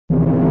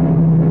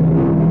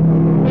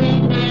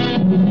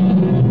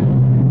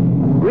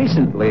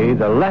recently,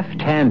 the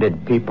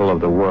left-handed people of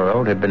the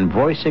world have been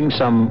voicing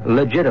some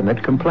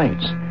legitimate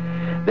complaints.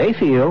 They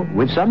feel,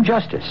 with some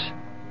justice,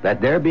 that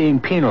they're being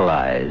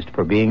penalized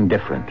for being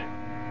different,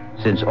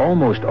 since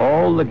almost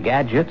all the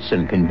gadgets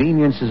and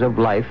conveniences of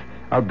life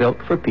are built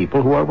for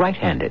people who are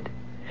right-handed.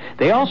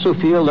 They also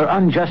feel they're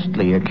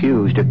unjustly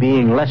accused of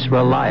being less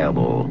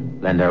reliable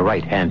than their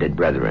right-handed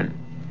brethren.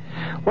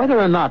 Whether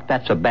or not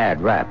that's a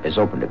bad rap is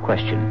open to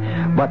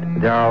question, but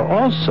there are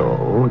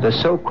also the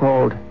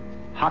so-called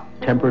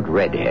hot-tempered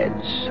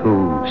redheads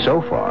who,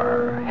 so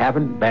far,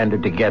 haven't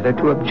banded together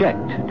to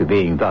object to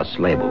being thus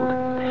labeled.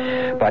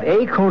 But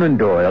A. Conan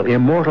Doyle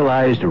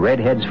immortalized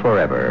redheads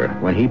forever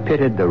when he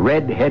pitted the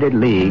Red-Headed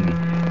League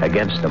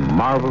against the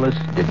marvelous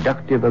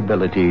deductive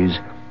abilities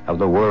of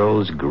the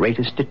world's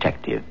greatest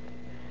detective,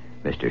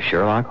 Mr.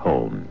 Sherlock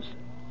Holmes.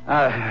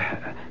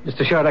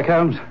 Mr. Sherlock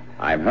Holmes?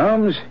 I'm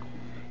Holmes,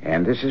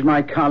 and this is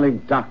my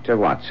colleague, Dr.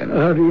 Watson.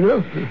 How do you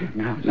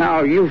know?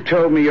 Now, you've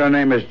told me your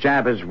name is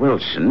Jabez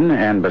Wilson,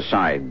 and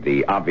beside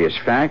the obvious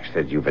facts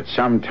that you've at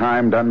some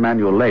time done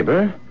manual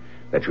labor,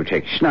 that you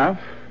take snuff,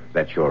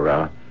 that you're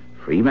a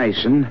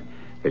Freemason,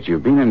 that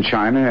you've been in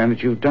China, and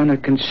that you've done a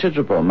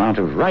considerable amount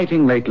of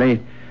writing lately,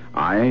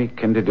 I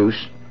can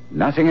deduce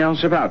nothing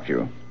else about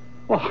you.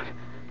 What?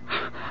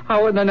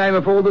 How in the name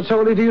of all that's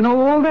holy do you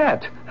know all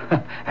that?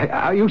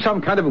 Are you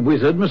some kind of a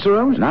wizard, Mr.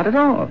 Holmes? Not at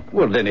all.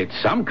 Well, then it's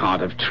some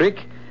kind of trick.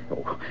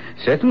 Oh,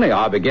 certainly,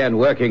 I began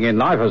working in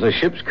life as a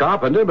ship's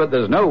carpenter, but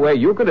there's no way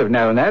you could have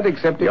known that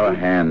except... Your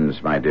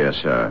hands, my dear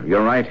sir.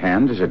 Your right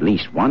hand is at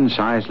least one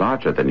size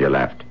larger than your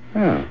left.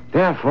 Oh.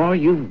 Therefore,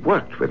 you've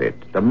worked with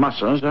it. The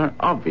muscles are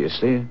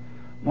obviously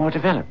more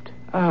developed.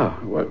 Oh,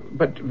 well,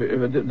 but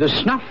the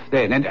snuff,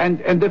 then,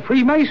 and the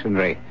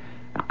Freemasonry.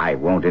 I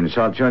won't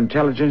insult your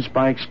intelligence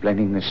by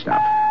explaining the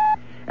snuff.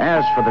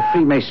 As for the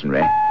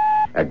Freemasonry,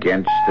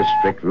 against the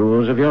strict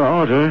rules of your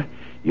order,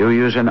 you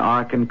use an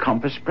arc and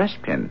compass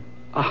breastpin.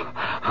 Oh,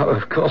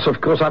 of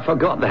course, I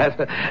forgot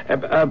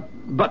that.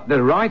 But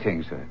the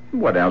writing, sir.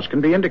 What else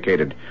can be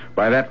indicated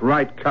by that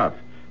right cuff,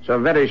 so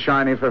very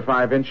shiny for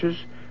 5 inches,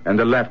 and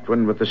the left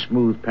one with the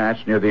smooth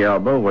patch near the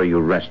elbow where you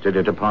rested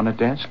it upon a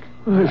desk?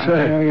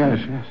 Yes.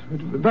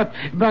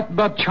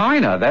 But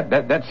China,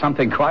 that's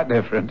something quite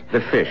different.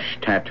 The fish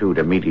tattooed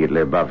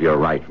immediately above your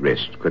right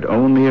wrist could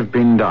only have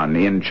been done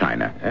in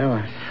China.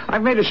 Oh.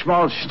 I've made a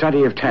small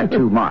study of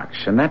tattoo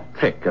marks, and that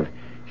trick of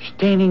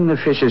staining the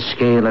fish's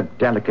scale a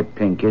delicate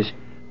pink is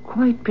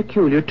quite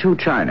peculiar to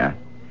China.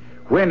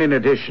 When, in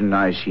addition,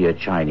 I see a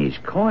Chinese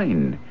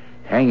coin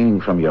hanging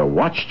from your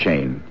watch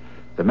chain,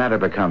 the matter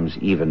becomes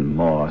even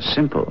more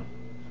simple.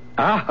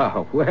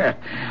 Ah, well,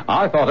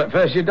 I thought at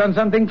first you'd done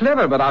something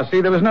clever, but I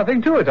see there was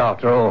nothing to it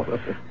after all.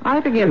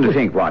 I begin to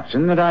think,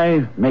 Watson, that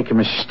I make a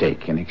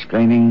mistake in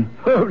explaining.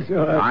 Oh,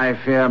 sir. I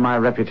fear my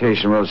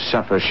reputation will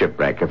suffer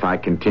shipwreck if I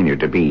continue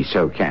to be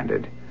so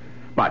candid.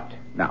 But,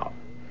 now,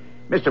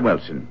 Mr.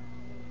 Wilson,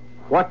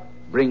 what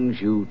brings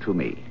you to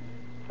me?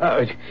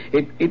 Oh,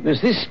 it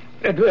was this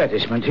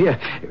advertisement here.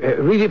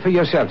 Read it for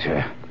yourself,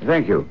 sir.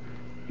 Thank you.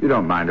 You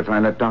don't mind if I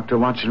let Dr.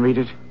 Watson read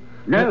it?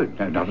 No,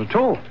 not at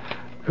all.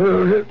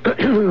 To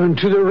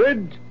the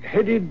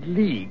Red-Headed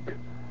League.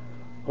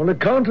 On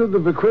account of the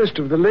bequest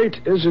of the late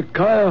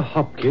Ezekiah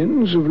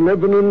Hopkins of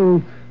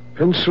Lebanon,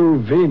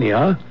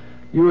 Pennsylvania,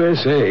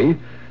 USA,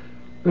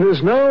 there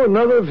is now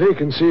another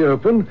vacancy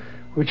open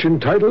which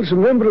entitles a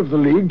member of the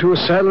League to a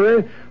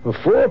salary of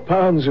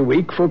 £4 a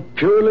week for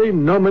purely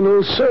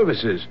nominal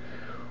services.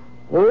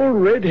 All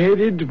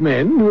red-headed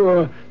men who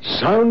are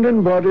sound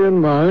in body and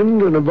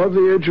mind and above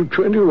the age of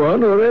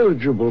 21 are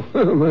eligible.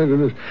 Oh, my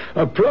goodness.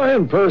 Apply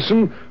in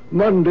person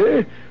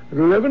Monday at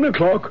 11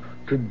 o'clock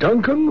to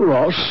Duncan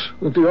Ross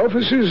at the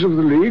offices of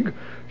the League,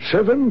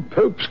 7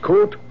 Pope's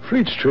Court,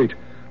 Fleet Street.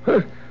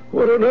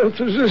 What on earth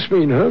does this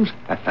mean, Holmes?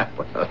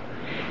 Well,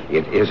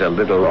 it is a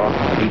little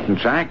off the beaten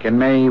track and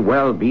may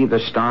well be the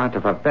start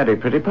of a very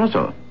pretty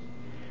puzzle.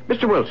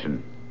 Mr.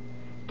 Wilson,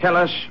 tell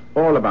us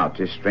all about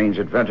this strange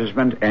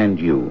advertisement and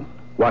you.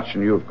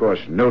 Watson, you, of course,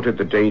 noted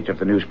the date of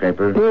the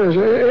newspaper. Yes,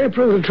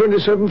 April the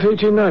 27th,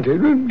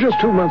 1890. Just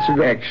 2 months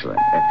ago. Excellent.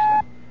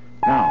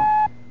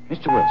 Now,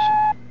 Mr.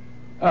 Wilson.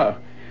 Oh,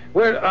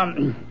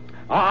 well,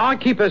 I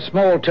keep a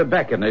small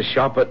tobacconist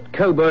shop at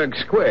Coburg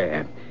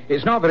Square.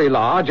 It's not very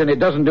large, and it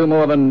doesn't do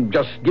more than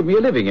just give me a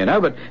living, you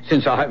know, but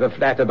since I have a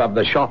flat above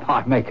the shop,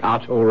 I make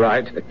out all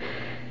right.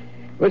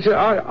 Well, sir,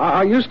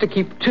 I used to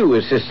keep 2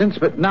 assistants,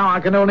 but now I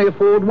can only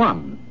afford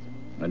 1.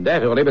 And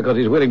that only because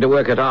he's willing to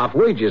work at half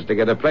wages to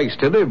get a place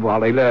to live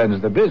while he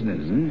learns the business.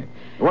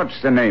 Mm-hmm.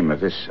 What's the name of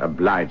this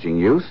obliging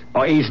youth?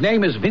 Oh, his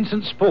name is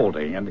Vincent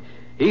Spaulding, and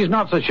he's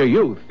not such a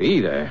youth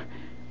either.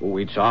 Oh,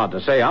 it's hard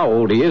to say how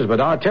old he is, but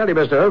I tell you,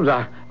 Mr. Holmes,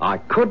 I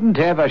couldn't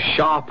have a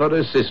sharper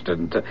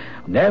assistant.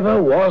 Never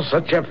was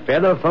such a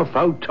fellow for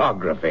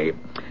photography.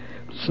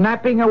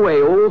 Snapping away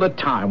all the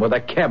time with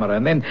a camera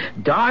and then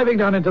diving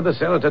down into the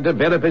cellar to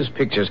develop his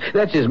pictures.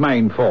 That's his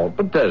main fault,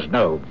 but there's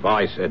no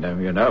vice in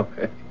him, you know.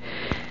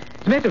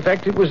 As a matter of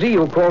fact, it was he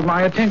who called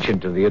my attention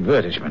to the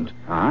advertisement.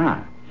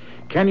 Ah.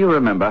 Can you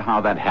remember how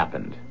that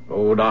happened?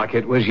 Oh, like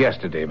it was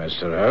yesterday,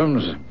 Mr.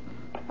 Holmes.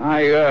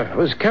 I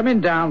was coming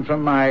down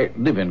from my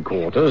living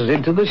quarters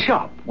into the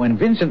shop when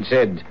Vincent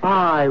said...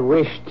 I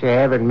wish to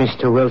heaven,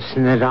 Mr.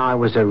 Wilson, that I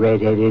was a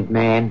red-headed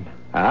man.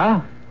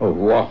 Huh?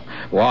 Oh,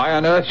 why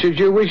on earth should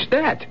you wish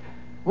that?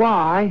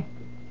 Why?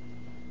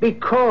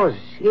 Because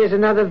here's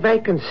another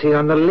vacancy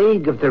on the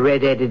League of the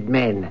Red-Headed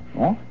Men.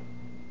 What?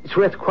 It's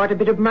worth quite a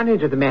bit of money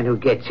to the man who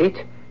gets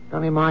it.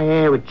 Only my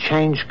hair would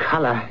change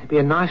colour. It'd be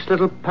a nice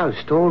little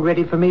post all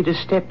ready for me to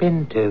step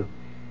into.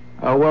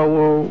 Oh,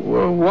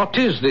 well, what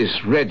is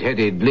this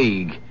Red-Headed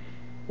League?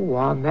 Oh,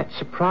 I'm that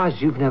surprised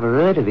you've never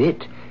heard of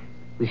it.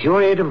 With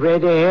your head of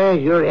red hair,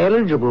 you're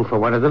eligible for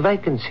one of the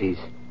vacancies.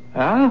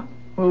 Huh?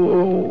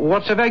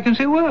 What's a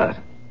vacancy worth?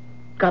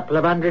 Couple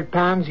of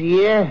 £100 a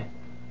year.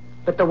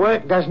 But the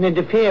work doesn't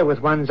interfere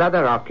with one's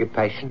other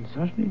occupations.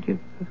 Doesn't it?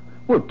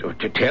 Well,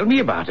 tell me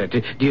about it.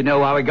 Do you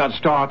know how it got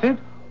started?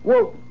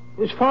 Well,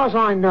 as far as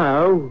I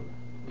know,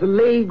 the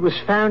League was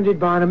founded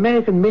by an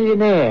American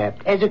millionaire,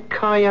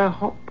 Hezekiah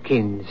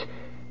Hopkins,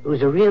 who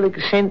was a real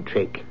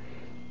eccentric.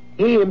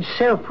 He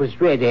himself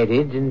was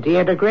red-headed, and he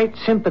had a great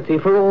sympathy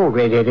for all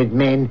red-headed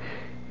men.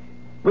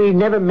 We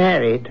never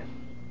married,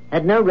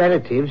 had no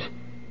relatives,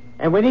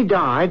 and when he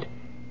died,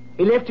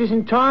 he left his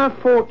entire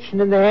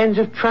fortune in the hands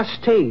of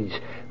trustees,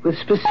 with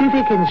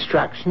specific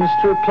instructions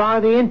to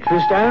apply the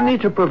interest only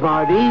to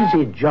provide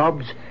easy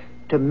jobs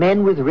to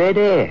men with red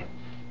hair.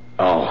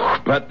 Oh,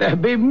 but there'll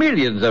be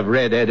millions of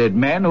red-headed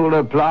men who'll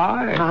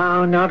apply.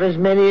 Oh, not as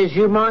many as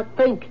you might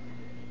think.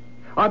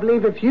 I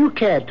believe if you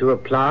cared to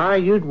apply,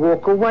 you'd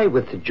walk away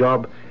with the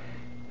job.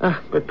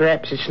 But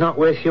perhaps it's not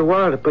worth your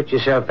while to put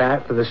yourself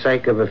out for the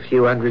sake of a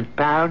few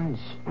 £100.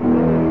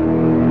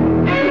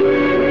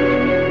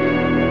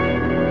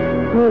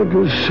 Well, it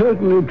was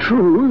certainly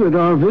true that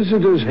our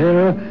visitor's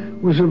hair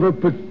was of a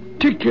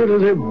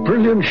particularly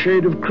brilliant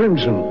shade of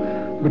crimson.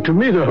 But to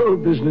me, the whole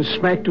business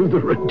smacked of the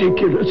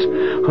ridiculous.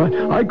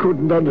 I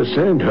couldn't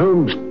understand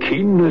Holmes'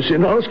 keenness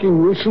in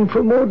asking Wilson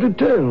for more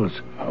details.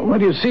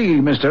 Well, you see,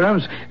 Mr.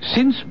 Holmes,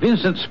 since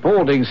Vincent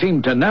Spaulding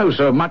seemed to know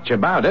so much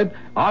about it,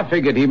 I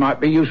figured he might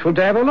be useful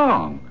to have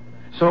along.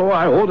 So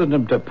I ordered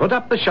him to put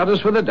up the shutters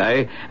for the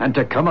day and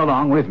to come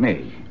along with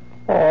me.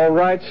 All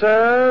right,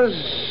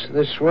 sirs.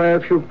 This way,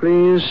 if you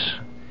please.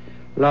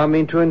 Allow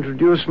me to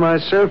introduce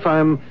myself.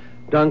 I'm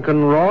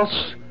Duncan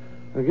Ross.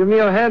 Give me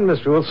your hand,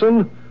 Mr.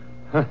 Wilson.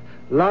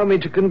 Allow me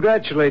to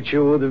congratulate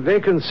you. The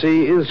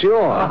vacancy is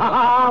yours.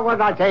 What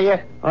did I tell you?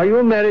 Are you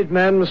a married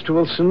man, Mr.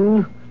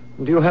 Wilson?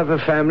 Do you have a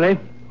family?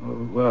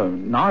 Well,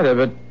 neither,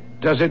 but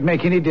does it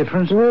make any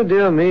difference? Oh,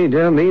 dear me.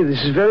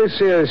 This is very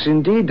serious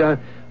indeed.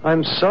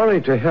 I'm sorry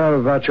to hear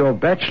about your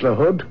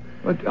bachelorhood.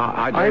 But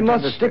I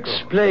must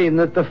explain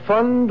that the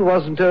fund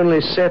wasn't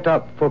only set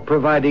up for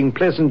providing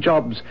pleasant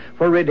jobs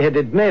for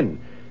red-headed men,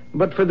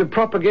 but for the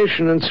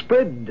propagation and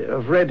spread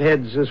of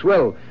redheads as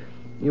well.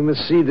 You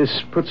must see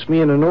this puts me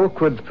in an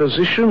awkward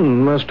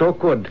position, most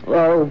awkward.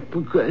 Well,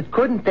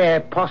 couldn't there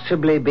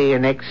possibly be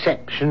an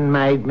exception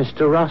made,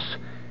 Mr. Ross?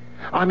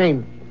 I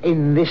mean,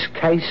 in this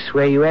case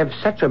where you have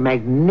such a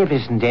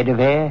magnificent head of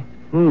hair.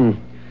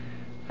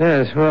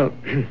 Yes, well...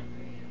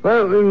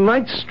 Well, we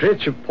might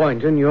stretch a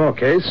point in your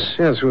case.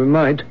 Yes, we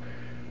might.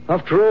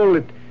 After all,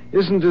 it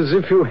isn't as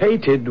if you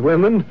hated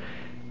women.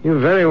 You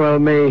very well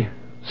may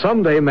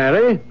someday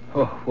marry.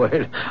 Oh,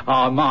 well,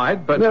 I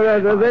might, but...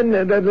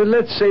 Then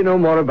let's say no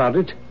more about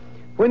it.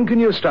 When can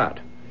you start?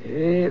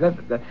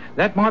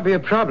 That might be a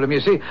problem.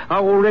 You see, I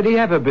already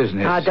have a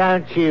business.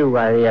 Don't you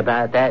worry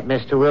about that,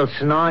 Mr.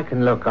 Wilson. I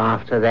can look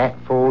after that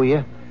for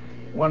you.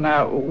 Well,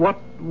 now,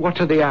 what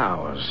are the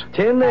hours?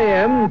 10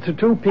 a.m. to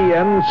 2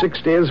 p.m.,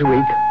 6 days a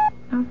week.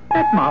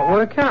 That might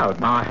work out.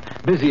 My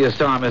busiest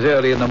time is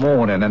early in the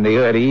morning and the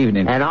early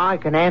evening. And I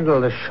can handle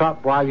the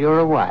shop while you're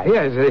away.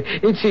 Yes,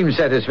 it seems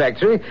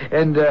satisfactory.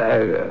 And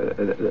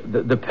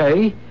the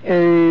pay?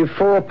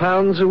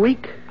 £4 a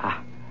week.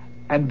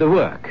 And the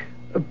work?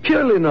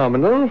 Purely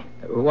nominal.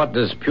 What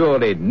does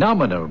purely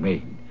nominal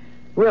mean?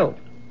 Well,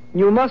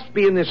 you must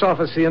be in this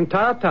office the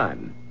entire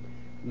time.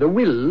 The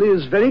will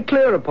is very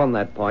clear upon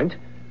that point.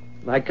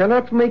 I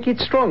cannot make it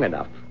strong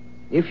enough.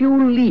 If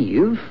you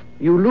leave,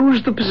 you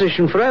lose the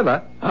position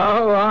forever.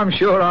 Oh, I'm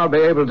sure I'll be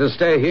able to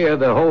stay here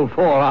the whole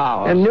 4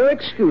 hours. And no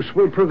excuse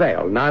will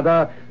prevail.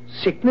 Neither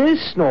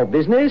sickness nor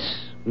business.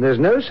 There's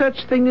no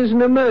such thing as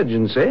an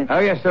emergency. Oh,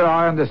 yes, sir,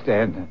 I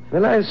understand.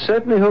 Well, I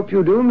certainly hope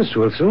you do, Mr.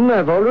 Wilson.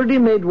 I've already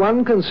made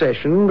one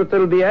concession, but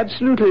there'll be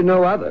absolutely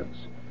no others.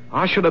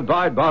 I should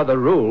abide by the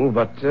rule,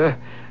 but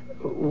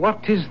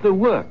what is the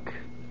work?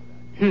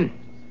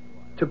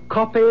 To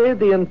copy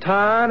the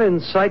entire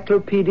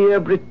Encyclopedia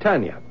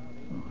Britannia.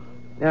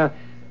 Now,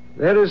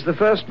 there is the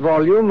first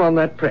volume on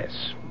that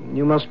press.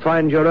 You must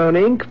find your own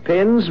ink,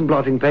 pens, and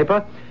blotting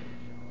paper.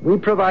 We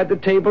provide the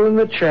table and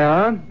the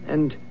chair,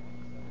 and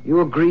you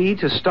agree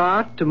to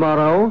start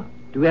tomorrow.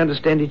 Do we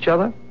understand each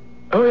other?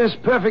 Oh, yes,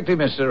 perfectly,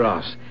 Mr.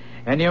 Ross.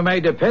 And you may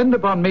depend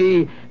upon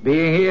me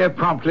being here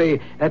promptly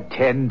at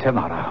 10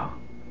 tomorrow.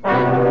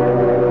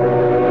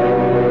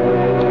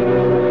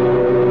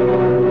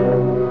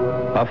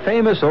 A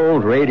famous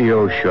old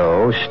radio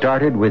show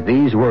started with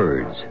these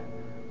words: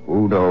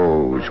 "Who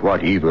knows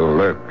what evil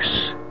lurks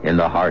in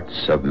the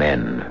hearts of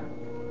men?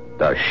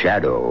 The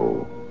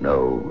shadow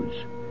knows."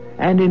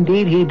 And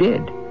indeed he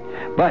did.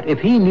 But if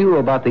he knew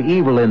about the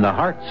evil in the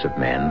hearts of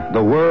men,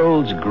 the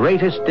world's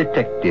greatest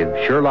detective,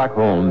 Sherlock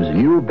Holmes,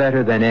 knew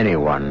better than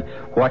anyone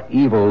what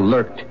evil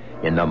lurked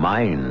in the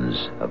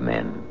minds of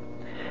men.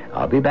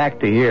 I'll be back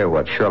to hear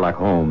what Sherlock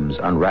Holmes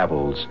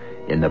unravels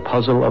in the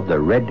puzzle of the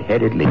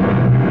red-headed league.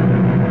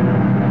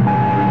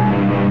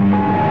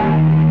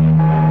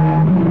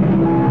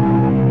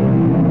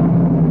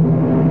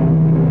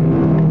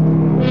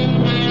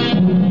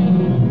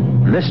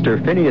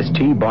 Mr. Phineas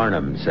T.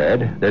 Barnum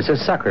said, "There's a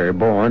sucker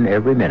born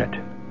every minute.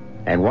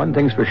 And one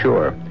thing's for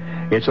sure,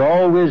 it's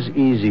always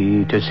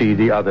easy to see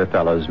the other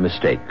fellow's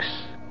mistakes."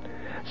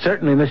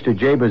 Certainly Mr.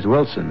 Jabez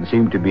Wilson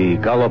seemed to be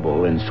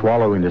gullible in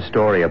swallowing the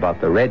story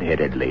about the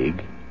Red-Headed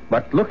League.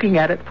 But looking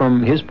at it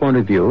from his point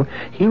of view,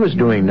 he was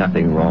doing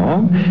nothing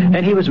wrong,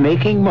 and he was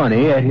making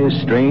money at his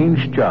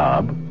strange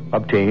job,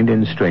 obtained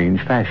in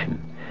strange fashion.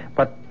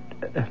 But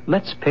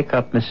let's pick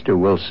up Mr.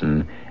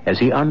 Wilson as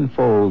he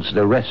unfolds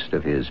the rest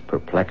of his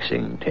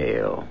perplexing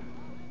tale.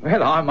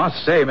 Well, I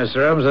must say,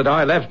 Mr. Holmes, that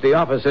I left the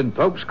office in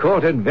Pope's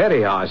Court in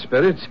very high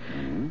spirits.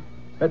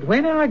 But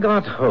when I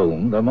got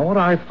home, the more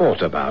I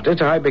thought about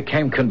it, I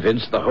became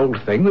convinced the whole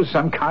thing was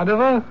some kind of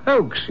a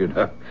hoax, you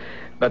know.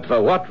 But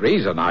for what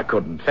reason, I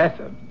couldn't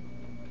fathom.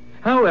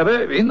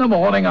 However, in the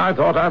morning, I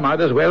thought I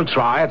might as well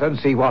try it and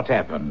see what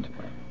happened.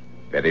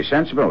 Very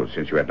sensible,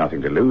 since you had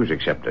nothing to lose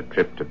except a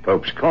trip to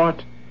Pope's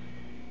Court.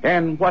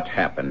 And what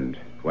happened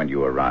when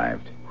you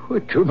arrived? Well,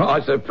 to my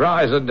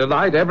surprise and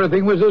delight,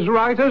 everything was as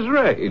right as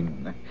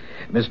rain.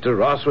 Mr.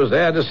 Ross was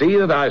there to see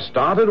that I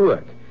started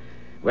work.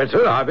 Well,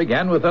 sir, I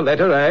began with the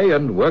letter A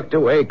and worked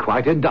away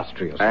quite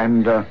industriously.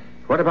 And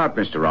what about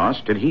Mr. Ross?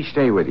 Did he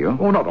stay with you?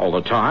 Oh, not all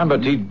the time,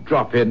 but he'd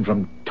drop in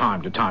from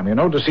time to time, you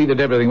know, to see that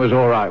everything was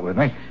all right with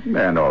me.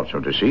 And also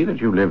to see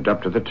that you lived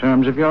up to the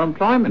terms of your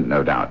employment,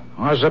 no doubt.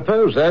 I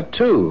suppose that,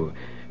 too.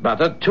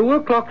 But at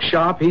 2:00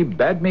 sharp, he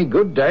bade me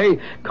good day,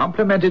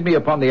 complimented me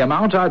upon the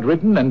amount I'd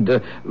written,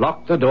 and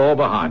locked the door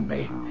behind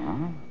me.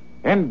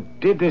 And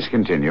did this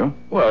continue?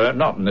 Well,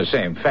 not in the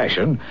same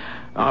fashion.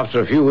 After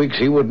a few weeks,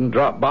 he wouldn't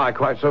drop by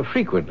quite so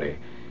frequently.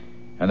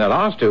 And the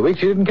last 2 weeks,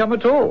 he didn't come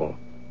at all.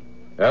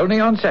 Only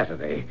on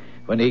Saturday,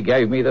 when he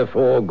gave me the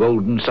 4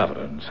 golden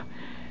sovereigns.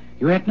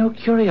 You had no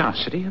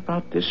curiosity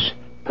about this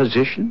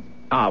position?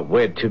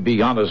 Well, to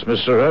be honest,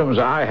 Mr. Holmes,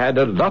 I had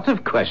a lot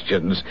of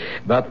questions,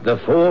 but the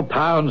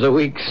 £4 a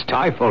week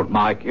stifled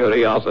my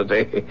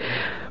curiosity.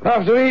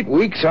 After 8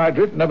 weeks, I'd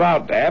written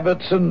about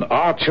abbots and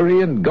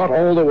archery and got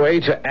all the way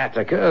to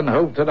Attica and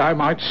hoped that I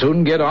might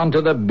soon get on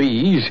to the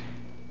bees,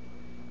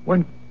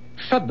 when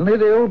suddenly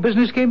the old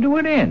business came to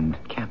an end.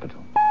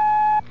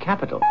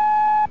 Capital.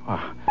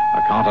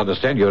 I can't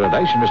understand your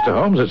relation, Mr.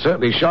 Holmes. It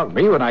certainly shocked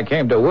me when I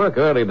came to work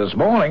early this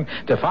morning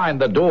to find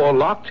the door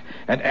locked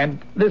and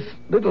this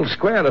little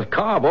square of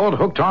cardboard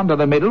hooked onto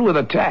the middle with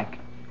a tack.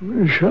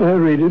 Shall I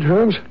read it,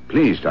 Holmes?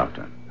 Please,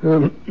 Doctor.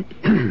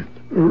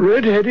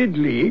 Red-Headed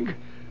League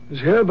is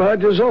hereby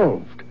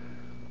dissolved.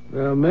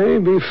 There may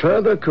be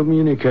further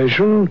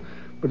communication,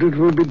 but it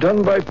will be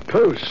done by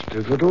post,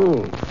 if at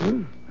all.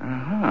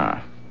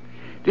 Aha.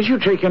 Did you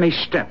take any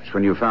steps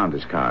when you found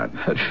this card?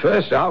 At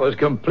first, I was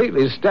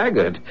completely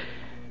staggered.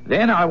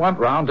 Then I went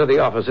round to the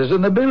offices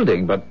in the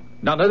building, but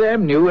none of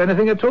them knew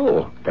anything at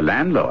all. The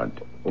landlord?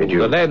 Did you?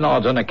 The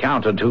landlord's an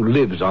accountant who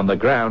lives on the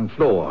ground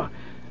floor.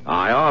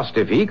 I asked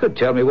if he could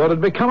tell me what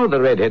had become of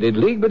the Red-Headed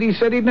League, but he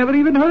said he'd never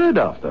even heard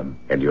of them.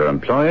 And your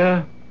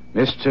employer,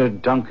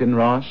 Mr. Duncan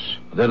Ross?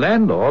 The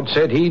landlord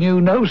said he knew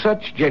no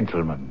such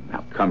gentleman.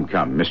 Now, come,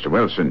 Mr.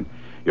 Wilson.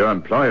 Your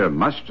employer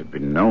must have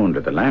been known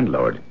to the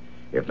landlord.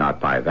 If not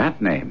by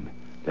that name,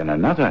 then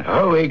another.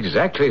 Oh,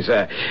 exactly,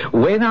 sir.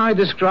 When I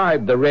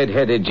described the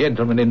red-headed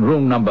gentleman in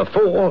room number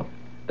 4,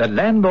 the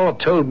landlord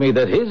told me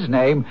that his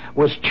name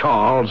was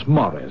Charles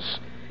Morris.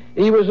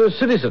 He was a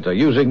solicitor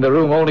using the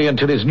room only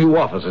until his new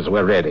offices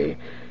were ready.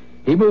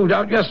 He moved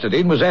out yesterday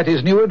and was at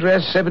his new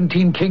address,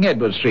 17 King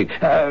Edward Street,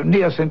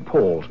 near St.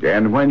 Paul's.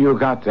 And when you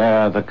got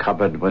there, the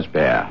cupboard was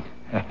bare.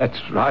 That's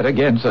right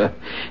again, sir.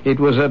 It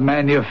was a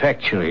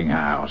manufacturing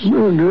house.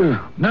 Oh, no.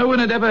 No one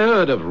had ever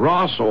heard of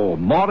Ross or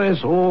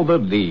Morris or the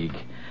League.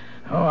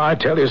 Oh, I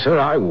tell you, sir,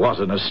 I was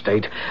in a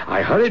state.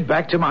 I hurried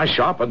back to my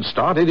shop and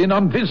started in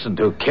on Vincent,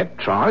 who kept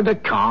trying to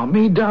calm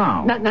me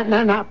down.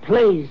 No,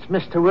 please,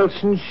 Mr.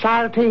 Wilson.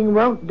 Shouting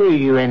won't do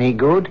you any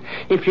good.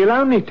 If you'll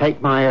only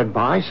take my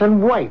advice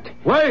and wait.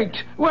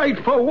 Wait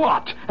for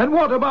what? And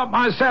what about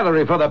my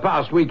salary for the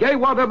past week, eh?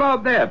 What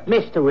about that?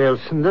 Mr.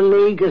 Wilson, the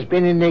League has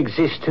been in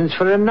existence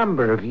for a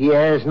number of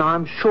years, and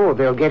I'm sure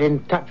they'll get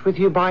in touch with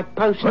you by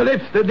post. Well,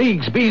 if the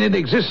League's been in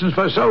existence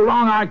for so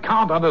long, I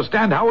can't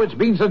understand how it's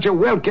been such a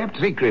well-kept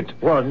secret.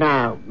 Well,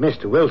 now,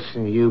 Mr.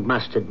 Wilson, you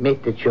must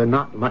admit that you're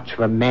not much of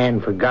a man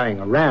for going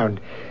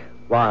around.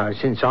 Why,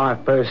 since I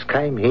first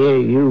came here,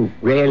 you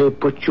rarely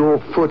put your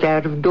foot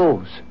out of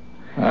doors.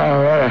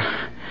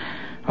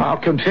 I I'll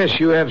confess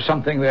you have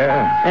something there.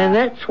 And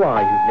that's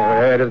why you've never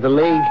heard of the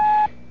League.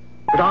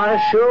 But I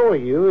assure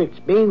you, it's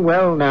been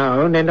well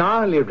known and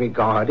highly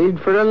regarded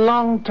for a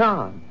long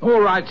time. All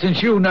right,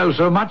 since you know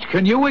so much,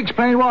 can you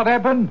explain what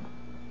happened?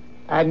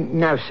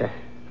 No, sir.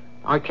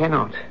 I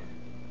cannot.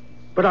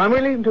 But I'm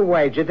willing to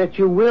wager that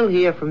you will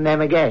hear from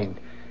them again.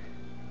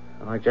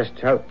 I just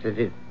hope that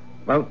it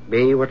won't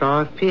be what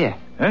I fear.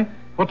 Eh?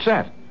 What's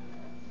that?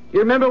 You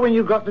remember when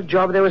you got the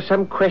job, there was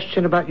some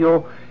question about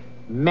your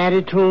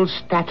marital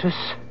status?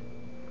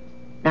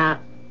 Now,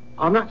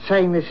 I'm not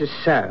saying this is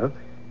so,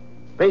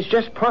 but it's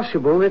just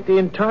possible that the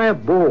entire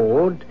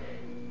board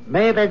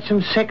may have had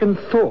some second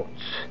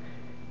thoughts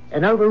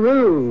and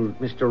overruled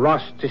Mr.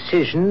 Ross'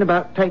 decision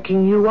about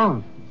taking you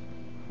on.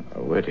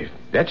 Well, if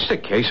that's the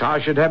case, I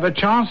should have a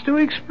chance to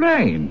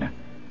explain.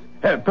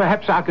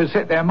 Perhaps I could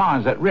set their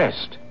minds at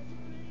rest.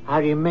 How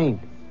do you mean?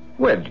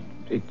 Well,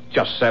 it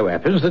just so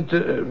happens that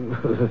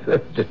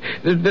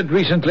that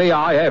recently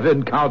I have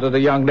encountered a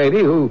young lady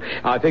who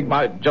I think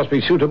might just be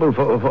suitable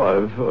for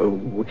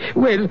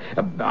well,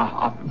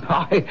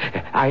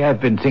 I have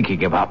been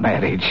thinking about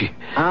marriage.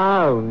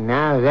 Oh,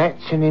 no,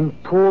 that's an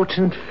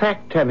important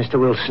factor, Mr.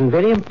 Wilson,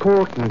 very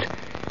important.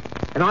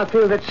 And I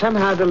feel that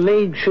somehow the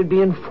League should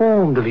be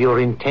informed of your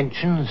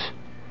intentions.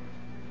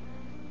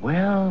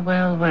 Well.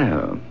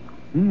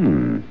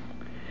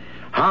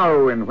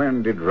 How and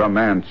when did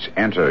romance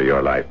enter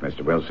your life,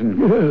 Mr. Wilson?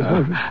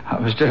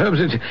 Mr.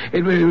 Holmes,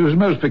 it was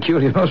most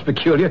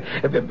peculiar.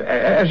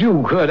 As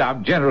you heard,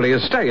 I'm generally a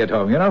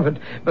stay-at-home,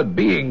 but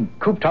being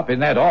cooped up in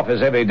that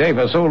office every day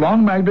for so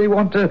long made me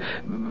want to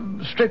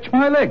stretch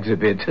my legs a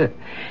bit.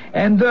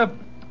 And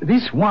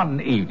this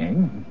one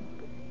evening...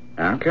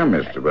 Now, come,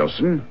 Mr.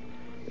 Wilson.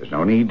 There's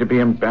no need to be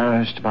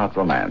embarrassed about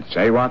romance,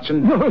 eh,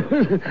 Watson?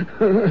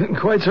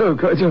 Quite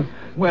so.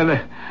 Well,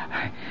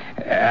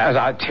 as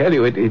I tell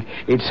you,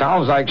 it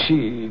sounds like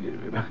she...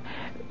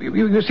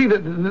 You see,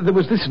 there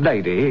was this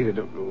lady,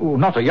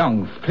 not a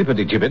young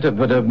flippity-gibbet,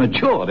 but a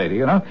mature lady,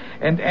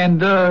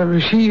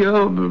 and she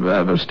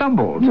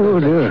stumbled. Oh,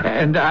 dear.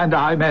 And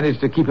I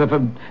managed to keep her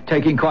from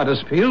taking quite a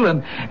spill,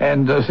 and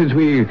since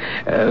we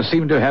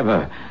seem to have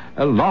a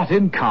lot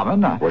in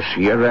common... Was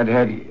she a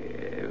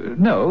redhead?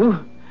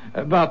 No,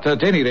 but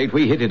at any rate,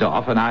 we hit it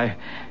off, and I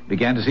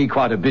began to see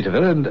quite a bit of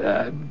her, and,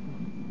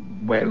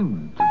 well,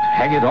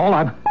 hang it all,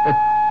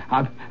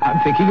 I'm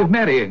thinking of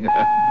marrying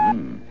her.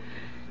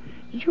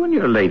 Did you and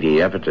your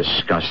lady ever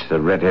discuss the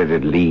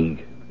Red-Headed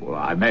League? Well,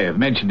 I may have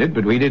mentioned it,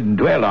 but we didn't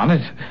dwell on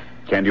it.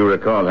 Can you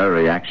recall her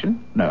reaction?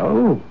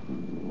 No,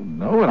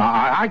 and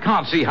I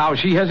can't see how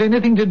she has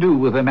anything to do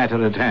with the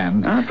matter at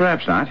hand.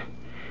 Perhaps not.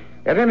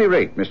 At any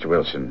rate, Mr.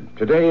 Wilson,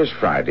 today is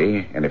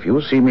Friday, and if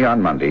you'll see me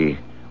on Monday,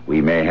 we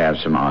may have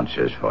some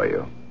answers for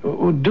you.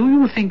 Do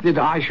you think that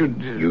I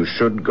should... You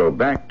should go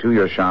back to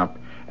your shop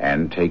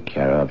and take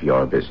care of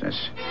your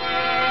business.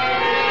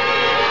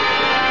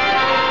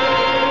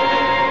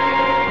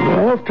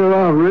 After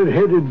our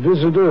red-headed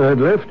visitor had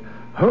left,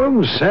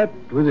 Holmes sat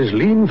with his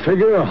lean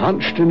figure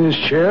hunched in his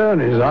chair and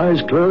his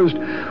eyes closed.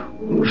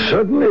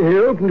 Suddenly he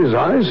opened his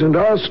eyes and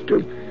asked...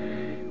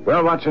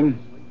 Well, Watson,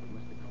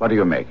 what do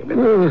you make of it?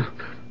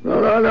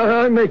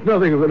 I make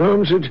nothing of it,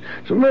 Holmes. It's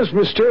a most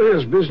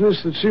mysterious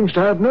business that seems to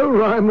have no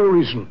rhyme or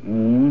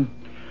reason.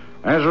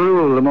 As a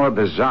rule, the more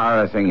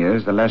bizarre a thing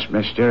is, the less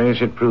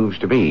mysterious it proves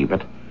to be.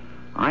 But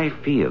I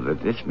feel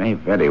that this may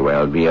very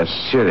well be a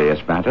serious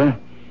matter.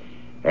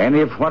 And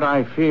if what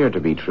I fear to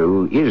be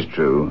true is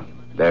true,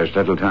 there's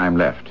little time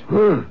left.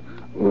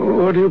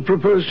 What do you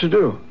propose to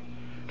do?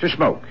 To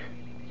smoke.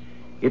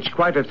 It's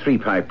quite a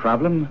three-pipe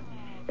problem,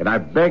 and I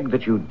beg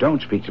that you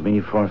don't speak to me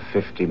for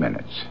 50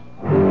 minutes.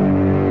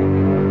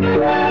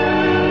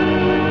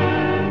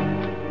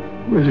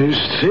 With his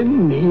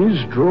thin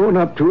knees drawn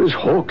up to his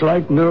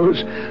hawk-like nose,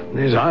 and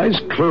his eyes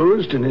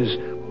closed, and his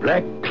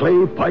black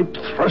clay pipe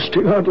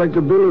thrusting out like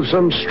the bill of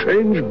some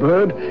strange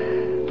bird,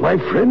 my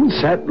friend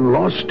sat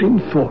lost in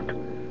thought.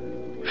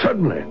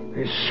 Suddenly,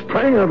 he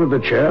sprang out of the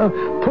chair,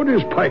 put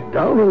his pipe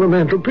down on the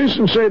mantelpiece,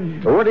 and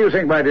said... What do you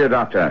think, my dear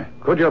doctor?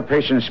 Could your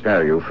patient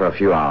spare you for a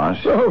few hours?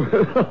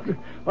 Oh,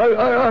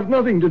 I have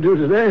nothing to do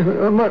today.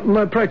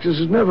 My practice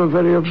is never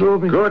very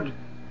absorbing. Good.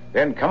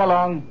 Then come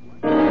along.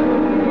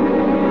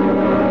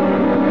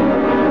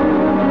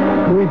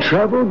 We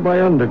traveled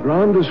by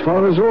underground as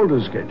far as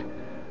Aldersgate.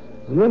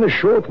 And then a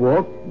short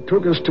walk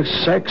took us to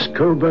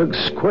Saxe-Coburg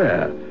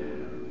Square.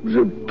 It was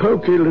a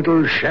poky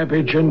little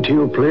shabby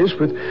genteel place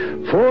with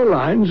 4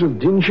 lines of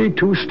dingy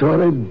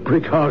 2-story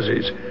brick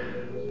houses.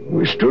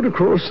 We stood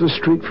across the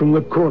street from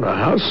the corner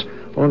house,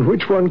 on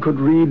which one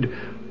could read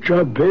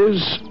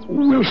Jabez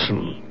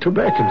Wilson,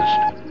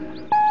 tobacconist.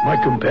 My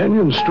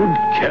companion stood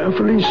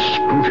carefully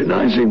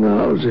scrutinizing the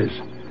houses.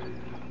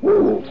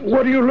 Well,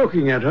 what are you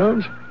looking at,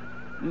 Holmes?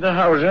 The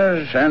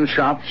houses and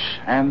shops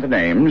and the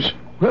names.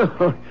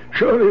 Well,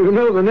 surely you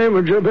know the name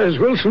of Jabez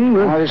Wilson.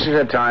 This is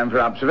a time for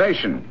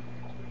observation.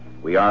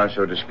 We are,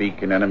 so to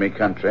speak, in enemy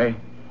country.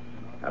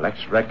 Now,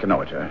 let's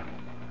reconnoiter.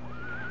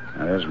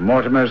 Now, there's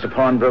Mortimer's the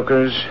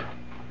pawnbroker's,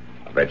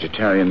 a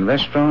vegetarian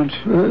restaurant,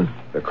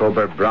 the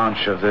Colbert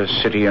branch of the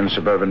City and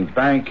Suburban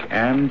Bank,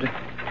 and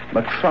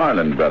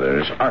McFarland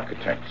Brothers,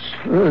 architects.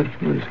 Yes.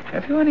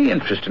 Have you any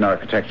interest in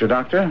architecture,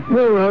 Doctor?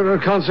 No, I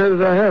can't say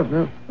that I have,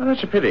 no. Well,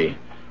 that's a pity,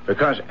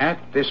 because at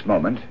this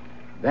moment,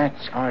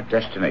 that's our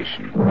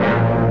destination.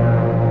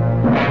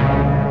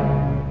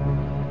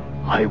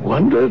 I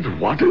wondered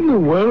what in the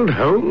world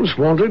Holmes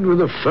wanted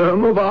with a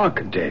firm of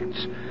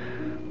architects.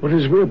 But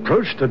as we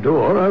approached the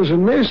door, I was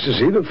amazed to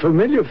see the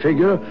familiar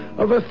figure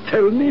of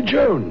Athelney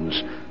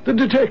Jones, the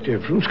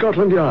detective from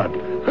Scotland Yard.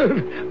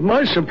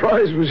 My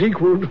surprise was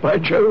equaled by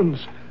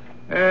Jones.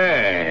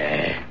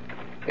 Hey,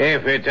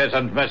 if it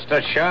isn't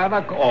Mr.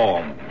 Sherlock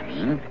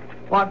Holmes.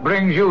 What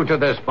brings you to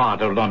this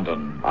part of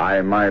London?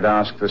 I might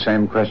ask the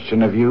same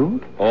question of you?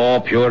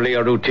 Oh, purely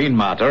a routine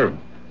matter.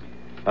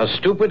 A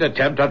stupid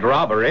attempt at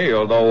robbery,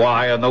 although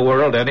why in the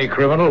world any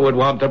criminal would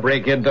want to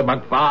break into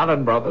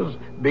McFarland Brothers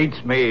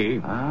beats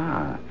me.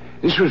 Ah,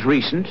 this was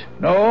recent?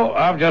 No,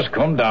 I've just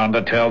come down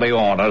to tell the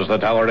owners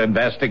that our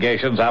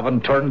investigations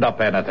haven't turned up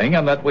anything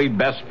and that we'd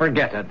best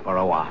forget it for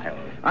a while.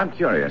 I'm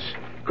curious.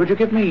 Could you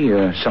give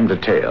me some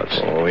details?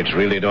 Oh, it's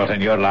really not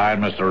in your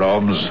line, Mr.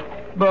 Holmes.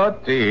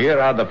 But here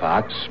are the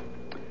facts.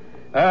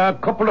 A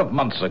couple of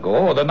months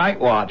ago, the night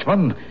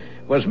watchman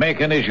was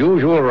making his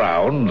usual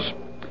rounds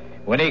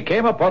when he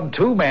came upon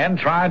two men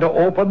trying to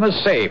open the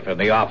safe in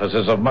the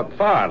offices of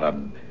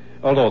McFarland.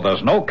 Although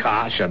there's no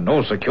cash and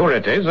no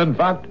securities, in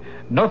fact,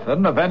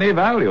 nothing of any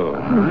value.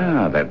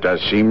 Ah, that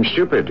does seem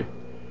stupid.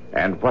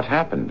 And what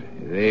happened?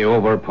 They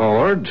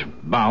overpowered,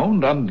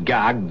 bound, and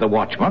gagged the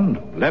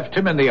watchman, left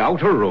him in the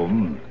outer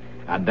room,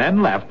 and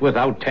then left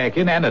without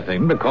taking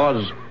anything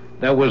because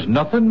there was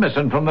nothing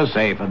missing from the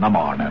safe in the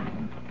morning.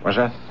 Was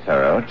a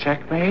thorough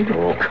check made?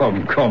 Oh,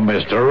 come,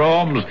 Mr.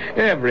 Holmes.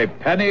 Every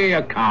penny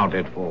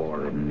accounted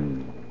for.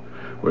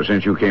 Well,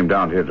 since you came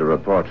down here to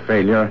report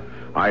failure,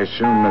 I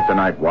assume that the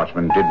night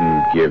watchman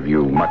didn't give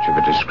you much of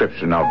a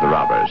description of the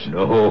robbers.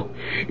 No,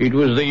 it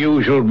was the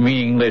usual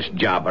meaningless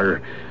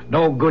jobber.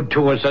 No good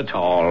to us at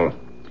all.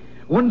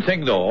 One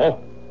thing, though,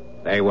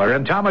 they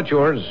weren't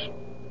amateurs.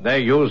 They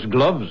used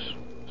gloves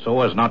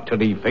so as not to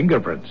leave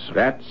fingerprints.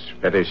 That's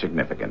very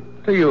significant.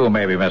 To you,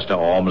 maybe, Mr.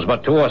 Holmes,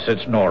 but to us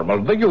it's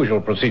normal, the usual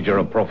procedure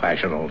of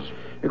professionals.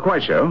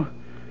 Quite so.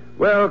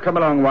 Well, come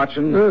along,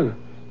 Watson.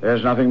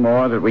 There's nothing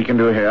more that we can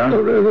do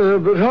here.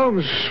 But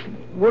Holmes,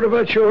 what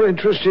about your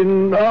interest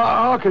in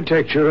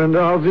architecture and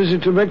our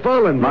visit to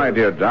McFarland? My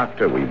dear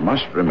doctor, we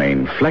must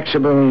remain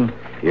flexible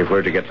if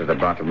we're to get to the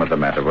bottom of the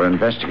matter we're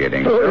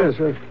investigating. Yes,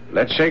 sir.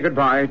 Let's say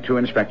goodbye to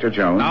Inspector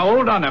Jones. Now,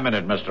 hold on a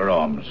minute, Mr.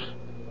 Holmes.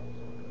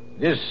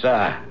 This,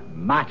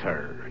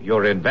 matter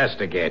you're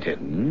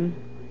investigating,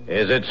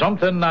 is it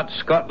something that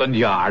Scotland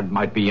Yard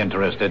might be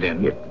interested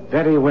in? It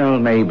very well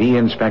may be,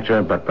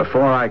 Inspector, but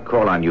before I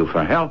call on you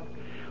for help,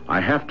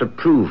 I have to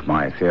prove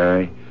my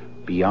theory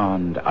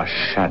beyond a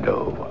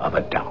shadow of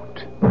a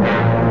doubt.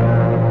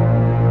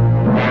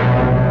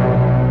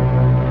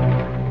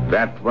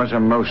 That was a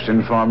most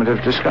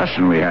informative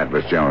discussion we had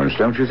with Jones,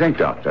 don't you think,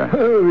 Doctor?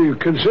 You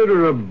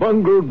consider a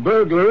bungled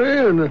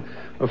burglary and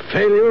a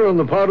failure on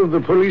the part of the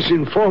police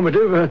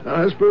informative.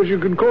 I suppose you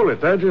can call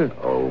it that.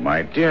 Oh,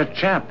 my dear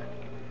chap.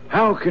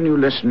 How can you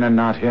listen and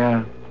not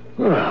hear?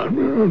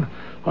 Well,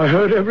 I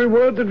heard every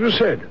word that was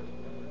said.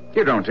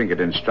 You don't think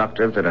it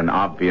instructive that an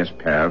obvious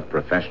pair of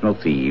professional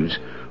thieves,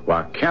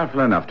 while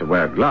careful enough to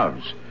wear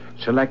gloves,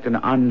 select an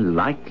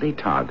unlikely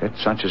target,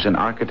 such as an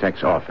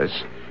architect's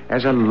office,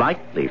 as a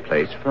likely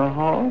place for a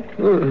haul?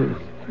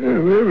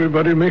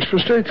 Everybody makes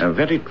mistakes.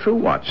 Very true,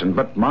 Watson,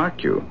 but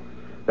mark you.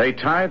 They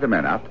tie the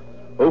men up,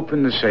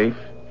 open the safe,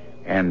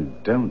 and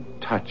don't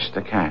touch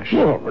the cash.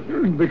 Well,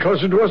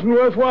 because it wasn't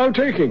worthwhile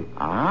taking.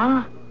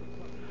 Ah?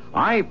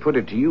 I put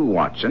it to you,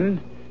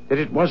 Watson, that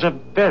it was a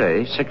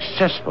very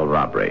successful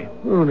robbery.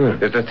 Oh, no.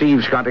 That the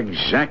thieves got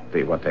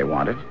exactly what they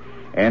wanted,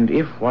 and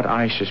if what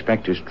I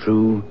suspect is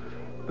true,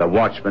 the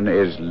watchman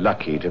is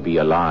lucky to be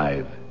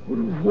alive.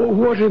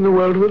 What in the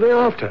world were they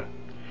after?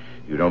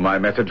 You know my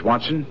methods,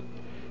 Watson.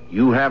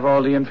 You have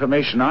all the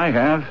information I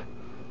have.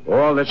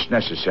 All that's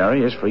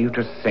necessary is for you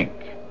to think.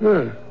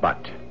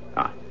 But,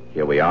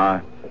 here we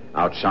are,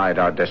 outside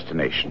our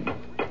destination.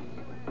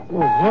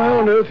 Well, why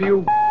on earth are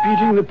you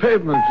beating the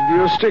pavement with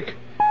your stick?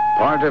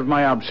 Part of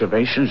my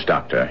observations,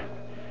 Doctor.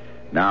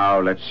 Now,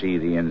 let's see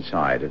the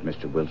inside of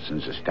Mr.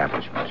 Wilson's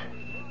establishment.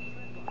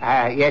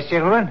 Yes,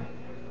 gentlemen.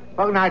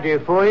 What can I do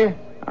for you?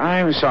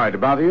 I'm sorry to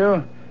bother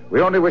you. We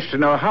only wish to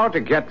know how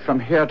to get from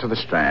here to the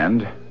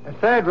Strand. The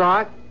third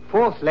right,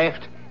 fourth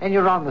left, and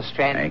you're on the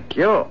Strand. Thank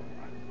you.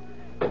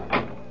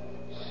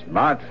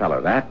 Smart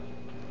fellow, that.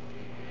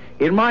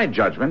 In my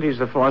judgment, he's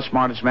the fourth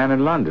smartest man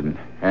in London.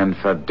 And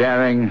for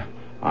daring,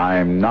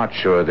 I'm not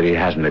sure that he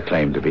hasn't a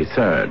claim to be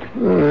third.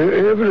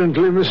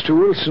 Evidently, Mr.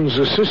 Wilson's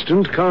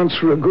assistant counts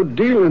for a good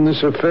deal in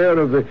this affair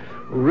of the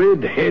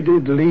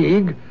Red-Headed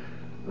League.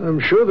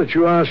 I'm sure that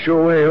you asked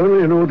your way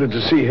only in order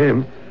to see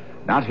him.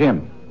 Not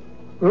him.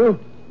 Oh?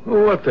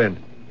 What then?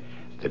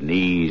 The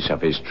knees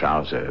of his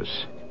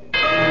trousers.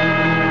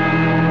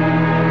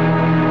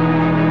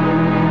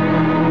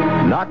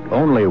 Not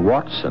only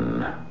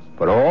Watson,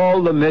 but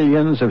all the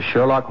millions of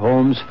Sherlock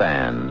Holmes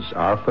fans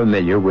are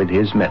familiar with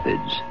his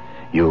methods.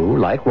 You,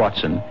 like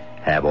Watson,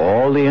 have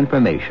all the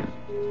information.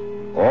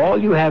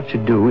 All you have to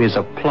do is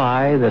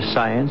apply the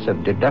science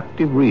of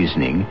deductive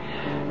reasoning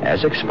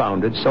as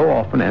expounded so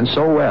often and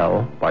so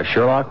well by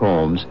Sherlock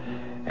Holmes,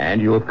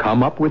 and you'll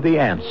come up with the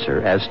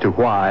answer as to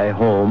why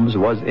Holmes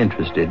was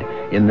interested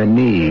in the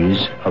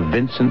knees of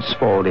Vincent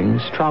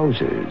Spaulding's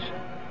trousers.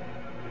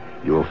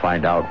 You'll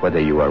find out whether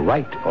you are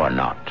right or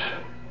not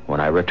when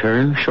I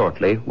return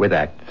shortly with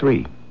Act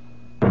 3.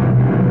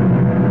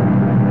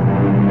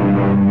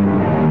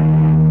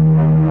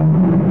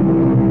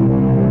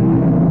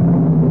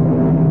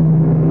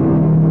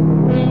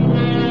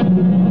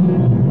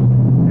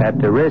 At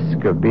the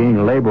risk of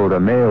being labeled a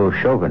male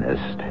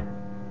chauvinist,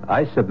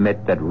 I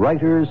submit that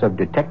writers of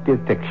detective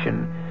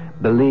fiction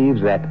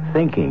believe that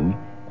thinking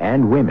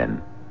and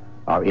women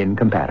are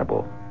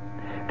incompatible.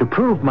 To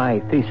prove my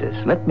thesis,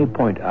 let me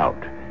point out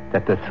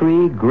that the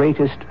three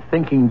greatest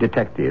thinking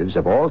detectives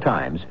of all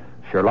times,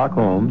 Sherlock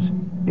Holmes,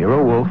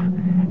 Nero Wolfe,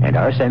 and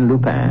Arsène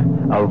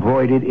Lupin,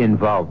 avoided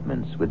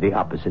involvements with the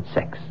opposite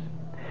sex.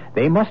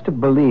 They must have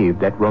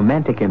believed that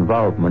romantic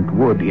involvement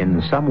would,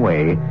 in some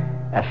way,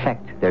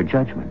 affect their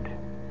judgment.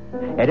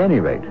 At any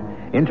rate,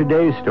 in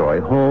today's story,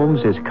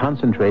 Holmes is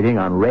concentrating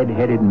on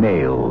red-headed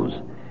males,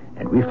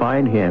 and we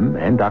find him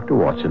and Dr.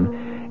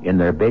 Watson in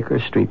their Baker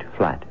Street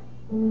flat.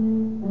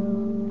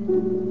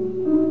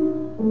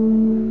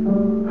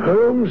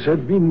 Holmes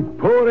had been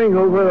poring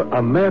over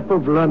a map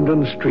of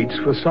London streets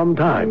for some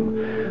time,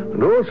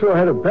 and also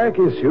had a back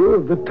issue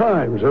of the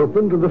Times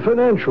open to the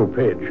financial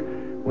page,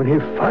 when he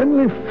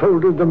finally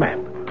folded the map,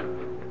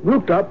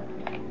 looked up,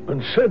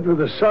 and said with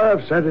a sigh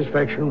of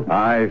satisfaction,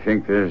 I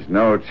think there's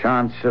no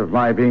chance of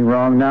my being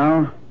wrong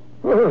now.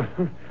 Well,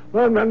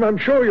 I'm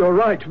sure you're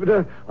right,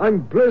 but I'm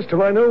blessed if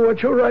I know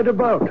what you're right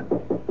about.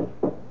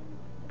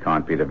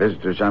 Can't be the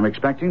visitors I'm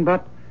expecting,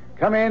 but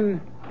come in.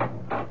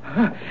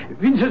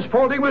 Vincent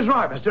Spaulding was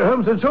right, Mr.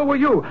 Holmes, and so were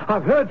you.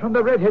 I've heard from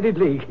the Red-Headed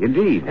League.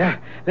 Indeed.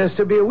 There's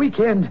to be a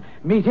weekend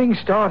meeting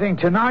starting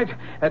tonight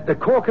at the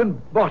Cork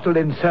and Bottle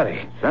in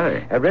Surrey.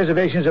 Surrey?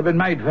 Reservations have been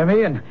made for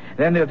me, and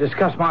then they'll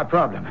discuss my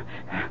problem.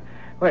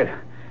 Well,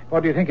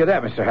 what do you think of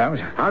that, Mr. Holmes?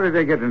 How did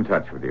they get in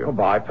touch with you? Well,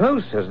 by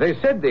post, as they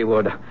said they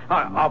would.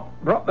 I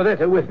brought the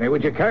letter with me.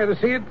 Would you care to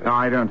see it? No,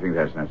 I don't think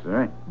that's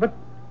necessary. But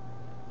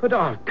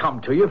I'll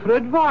come to you for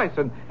advice,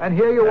 and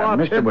here you are...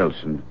 Mr.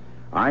 Wilson,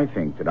 I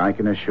think that I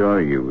can assure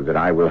you that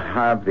I will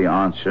have the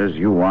answers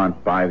you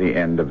want by the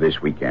end of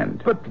this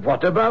weekend. But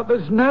what about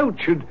this note?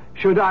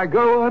 Should I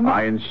go or not?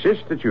 I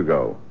insist that you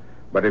go.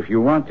 But if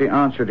you want the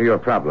answer to your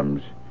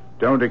problems,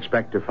 don't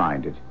expect to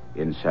find it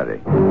in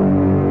Surrey.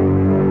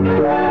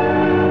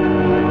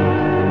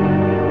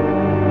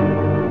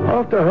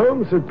 After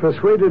Holmes had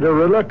persuaded a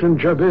reluctant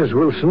Jabez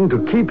Wilson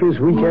to keep his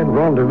weekend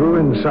rendezvous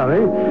in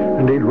Surrey,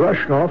 and he'd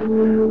rushed off,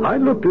 I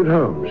looked at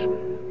Holmes.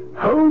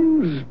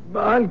 Holmes,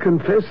 I'll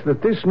confess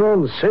that this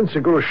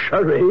nonsensical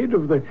charade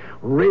of the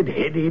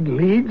Red-Headed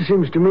League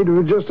seems to me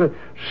to be just a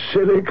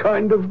silly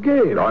kind of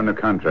game. On the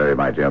contrary,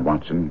 my dear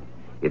Watson,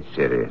 it's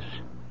serious.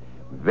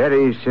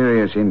 Very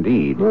serious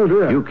indeed. Oh,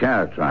 dear. You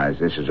characterize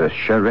this as a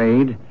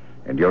charade,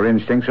 and your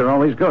instincts are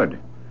always good.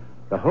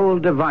 The whole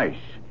device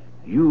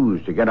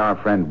used to get our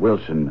friend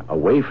Wilson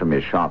away from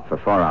his shop for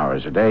 4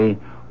 hours a day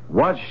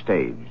was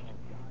staged,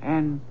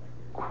 and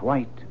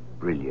quite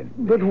brilliant.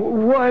 But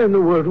why in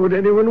the world would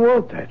anyone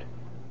want that?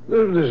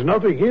 There's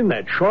nothing in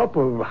that shop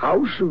or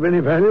house of any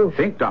value.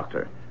 Think,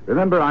 Doctor.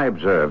 Remember I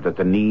observed that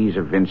the knees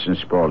of Vincent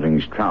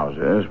Spaulding's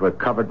trousers were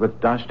covered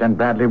with dust and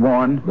badly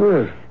worn?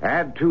 Yes.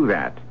 Add to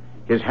that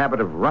his habit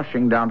of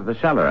rushing down to the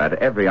cellar at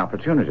every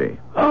opportunity.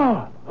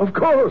 Ah, of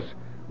course.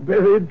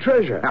 Buried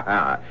treasure.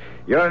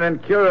 You're an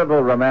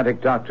incurable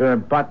romantic, Doctor,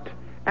 but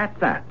at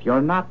that,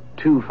 you're not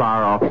too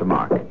far off the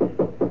mark.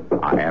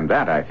 And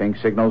that, I think,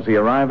 signals the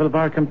arrival of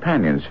our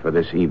companions for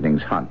this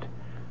evening's hunt.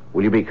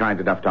 Will you be kind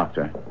enough,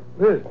 Doctor?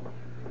 Yes.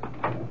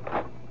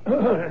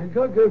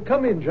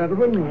 Come in,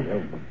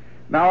 gentlemen.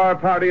 Now our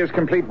party is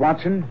complete,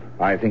 Watson.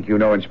 I think you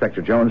know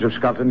Inspector Jones of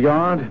Scotland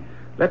Yard.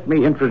 Let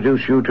me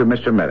introduce you to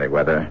Mr.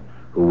 Merriweather,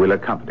 who will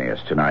accompany us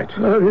tonight.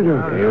 How do you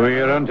do?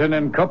 We're hunting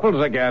in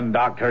couples again,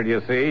 Doctor,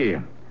 you see.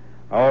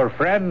 Our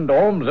friend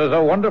Holmes is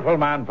a wonderful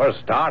man for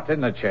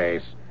starting the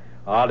chase.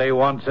 All he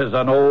wants is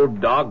an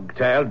old dog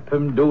to help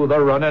him do the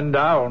running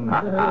down.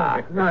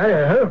 I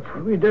hope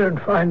we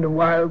don't find a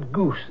wild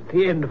goose at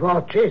the end of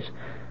our chase.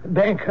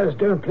 Bankers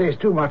don't place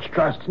too much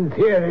trust in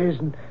theories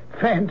and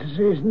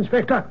fantasies,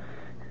 Inspector.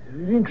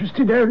 We're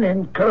interested only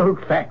in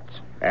cold facts.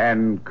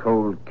 And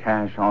cold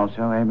cash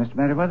also, eh, Mr.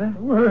 Merriweather?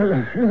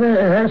 Well,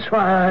 that's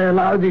why I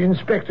allowed the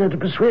inspector to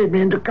persuade me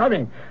into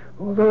coming.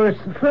 Although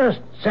it's the first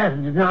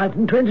Saturday night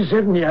in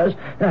 27 years,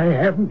 I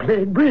haven't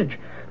played bridge.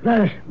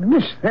 I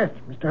miss that,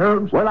 Mr.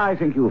 Holmes. Well, I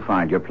think you'll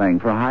find you're playing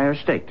for a higher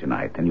stake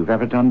tonight than you've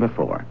ever done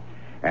before.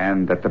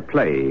 And that the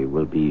play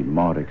will be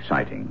more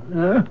exciting.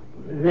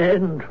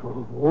 Then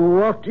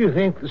what do you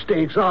think the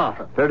stakes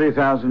are?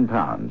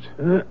 £30,000.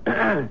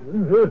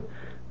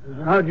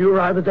 How do you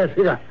arrive at that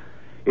figure?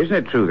 Isn't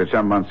it true that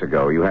some months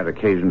ago you had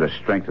occasion to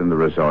strengthen the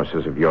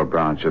resources of your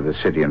branch of the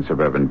City and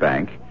Suburban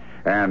Bank?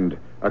 And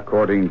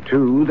according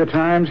to the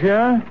Times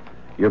here,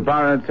 you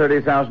borrowed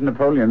 30,000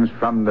 Napoleons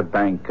from the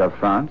Bank of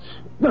France?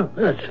 No,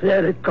 that's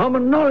fairly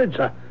common knowledge,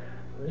 sir.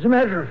 As a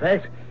matter of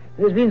fact,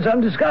 there's been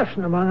some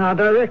discussion among our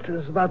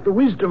directors about the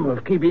wisdom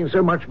of keeping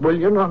so much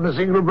bullion on a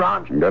single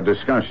branch. A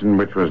discussion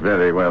which was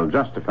very well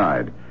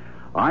justified.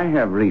 I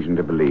have reason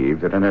to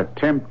believe that an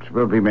attempt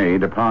will be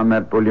made upon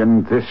that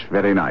bullion this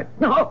very night.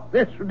 No,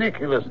 that's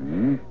ridiculous.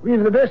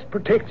 We've the best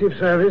protective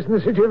service in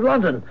the City of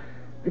London.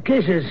 The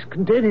cases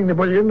containing the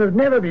bullion have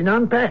never been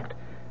unpacked.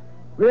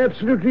 We're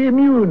absolutely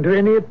immune to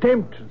any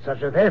attempt at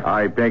such a theft.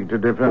 I beg to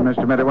differ,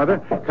 Mr. Merriweather.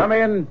 Come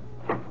in.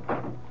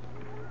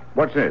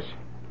 What's this?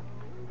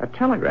 A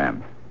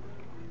telegram.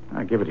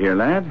 I'll give it here,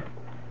 lad.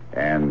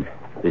 And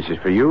this is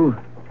for you.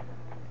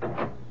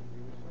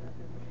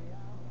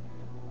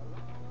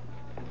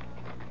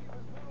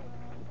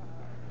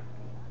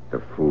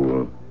 The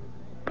fool.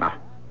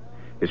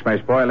 This may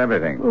spoil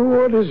everything.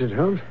 What is it,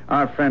 Holmes?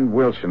 Our friend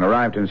Wilson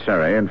arrived in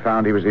Surrey and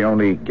found he was the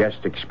only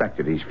guest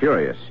expected. He's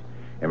furious.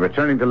 In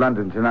returning to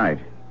London tonight,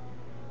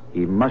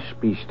 he must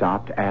be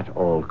stopped at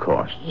all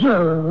costs.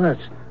 No,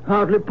 that's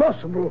hardly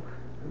possible,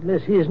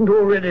 unless he isn't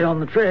already on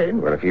the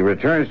train. Well, if he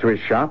returns to his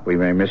shop, we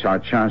may miss our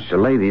chance to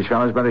lay these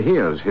fellows by the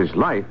heels. His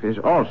life is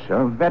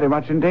also very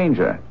much in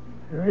danger.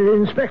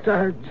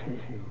 Inspector,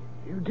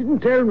 you didn't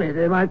tell me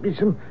there might be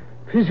some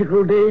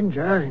physical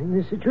danger in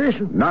this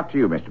situation. Not to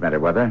you, Mr.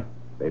 Merriweather.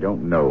 They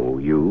don't know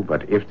you,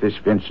 but if this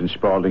Vincent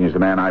Spaulding is the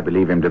man I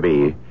believe him to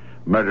be,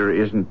 murder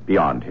isn't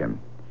beyond him.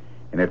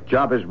 And if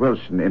Jabez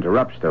Wilson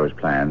interrupts those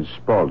plans,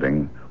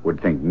 Spaulding would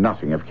think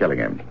nothing of killing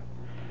him.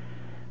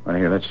 Well,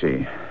 here, let's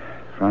see.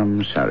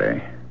 From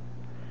Surrey.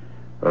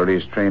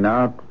 Earliest train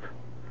out.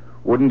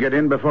 Wouldn't get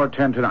in before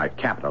 10 tonight.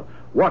 Capital.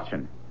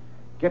 Watson,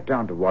 get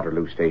down to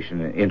Waterloo Station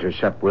and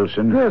intercept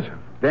Wilson. Yes, sir.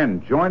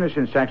 Then join us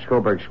in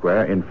Saxe-Coburg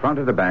Square in front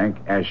of the bank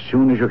as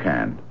soon as you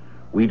can.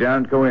 We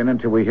daren't go in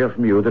until we hear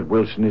from you that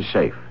Wilson is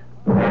safe.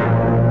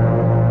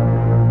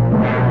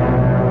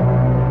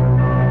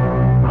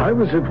 I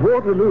was at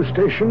Waterloo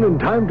Station in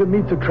time to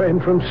meet the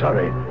train from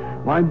Surrey.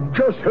 I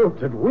just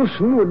hoped that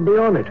Wilson would be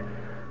on it.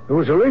 There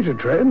was a later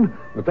train,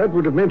 but that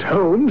would have meant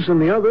Holmes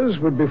and the others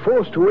would be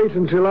forced to wait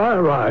until I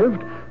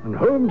arrived, and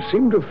Holmes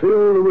seemed to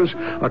feel there was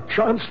a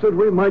chance that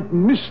we might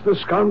miss the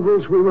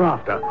scoundrels we were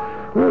after.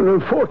 Well,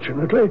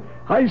 unfortunately,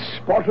 I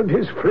spotted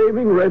his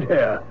flaming red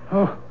hair.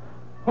 Oh,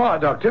 why,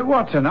 Dr.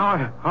 Watson,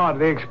 I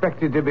hardly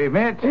expected to be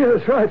met.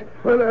 Yes, right.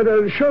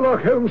 Well,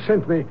 Sherlock Holmes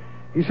sent me.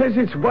 He says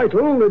it's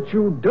vital that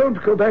you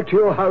don't go back to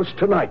your house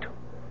tonight.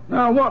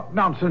 Now, what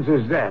nonsense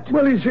is that?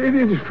 Well, it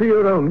is for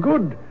your own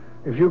good.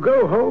 If you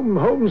go home,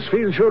 Holmes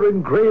feels you're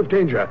in grave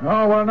danger.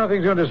 Oh, well,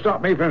 nothing's going to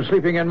stop me from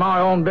sleeping in my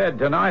own bed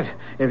tonight.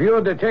 If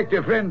your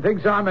detective friend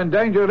thinks I'm in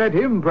danger, let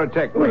him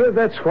protect me. Well,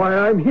 that's why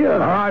I'm here. All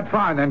right,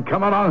 fine, then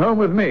come along home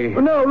with me.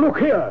 Well, now, look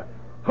here.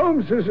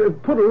 Holmes has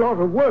put a lot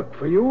of work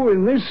for you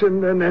in this,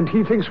 and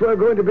he thinks we're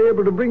going to be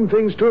able to bring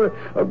things to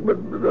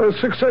a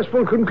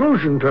successful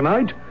conclusion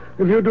tonight,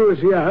 if you do as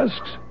he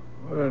asks.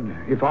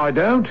 If I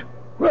don't?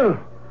 Well,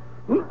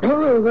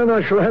 then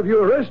I shall have you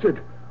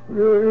arrested.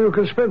 You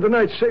can spend the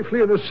night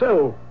safely in a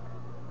cell.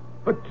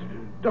 But,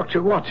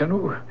 Dr. Watson,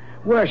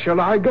 where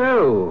shall I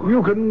go?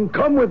 You can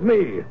come with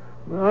me.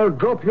 I'll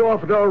drop you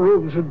off at our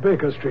rooms at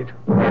Baker Street.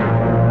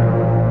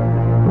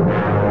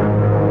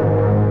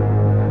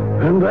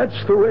 And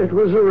that's the way it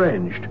was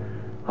arranged.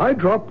 I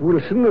dropped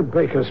Wilson at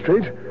Baker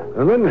Street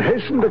and then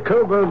hastened to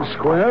Coburg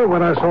Square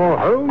when I saw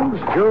Holmes,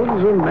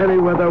 Jones, and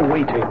Merriweather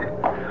waiting.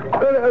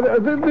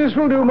 This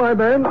will do, my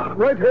man.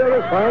 Right here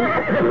is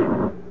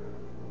fine.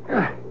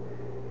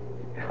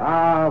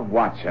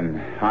 Watson,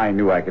 I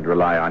knew I could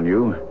rely on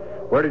you.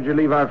 Where did you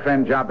leave our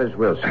friend Jabez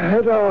Wilson?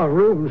 At our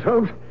rooms,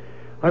 Holmes.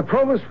 I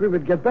promised we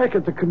would get back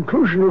at the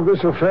conclusion of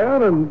this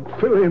affair and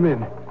fill him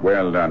in.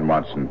 Well done,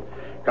 Watson.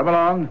 Come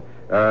along.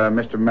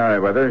 Mr.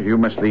 Merriweather, you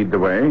must lead the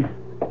way.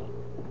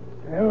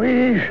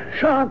 We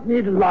shan't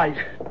need a light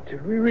till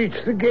we reach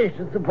the gate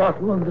at the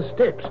bottom of the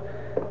steps.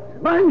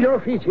 Mind your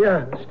feet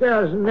here. The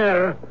stairs are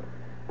narrow.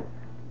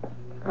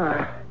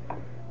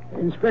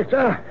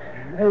 Inspector,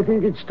 I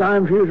think it's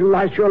time for you to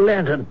light your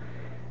lantern.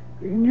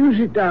 We can use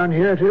it down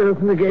here to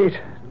open the gate.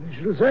 We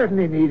shall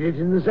certainly need it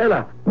in the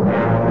cellar.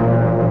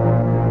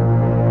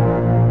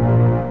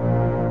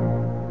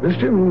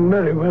 Mr.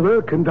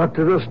 Merriweather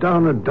conducted us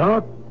down a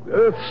dark,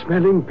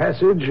 earth-smelling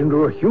passage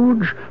into a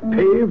huge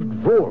paved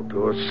vault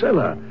or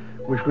cellar,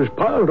 which was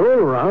piled all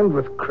around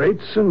with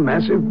crates and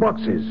massive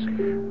boxes.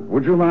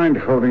 Would you mind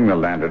holding the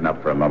lantern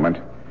up for a moment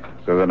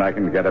so that I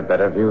can get a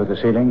better view of the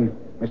ceiling,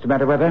 Mr.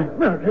 Merriweather?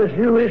 Well, as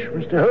you wish,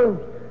 Mr.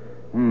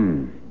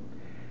 Holmes.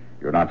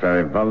 You're not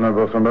very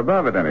vulnerable from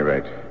above, at any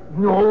rate.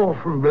 No,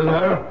 from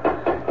below.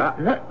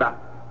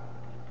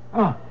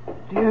 Oh,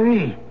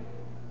 dearie.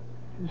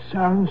 It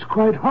sounds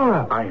quite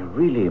horrible. I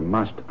really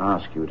must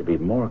ask you to be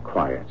more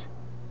quiet.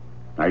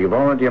 Now, you've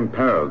already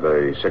imperiled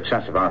the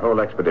success of our whole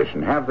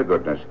expedition. Have the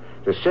goodness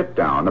to sit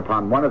down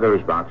upon one of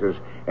those boxes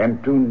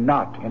and do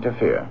not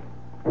interfere.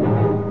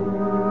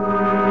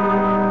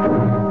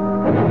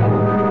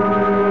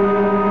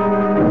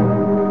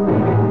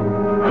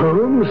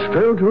 Holmes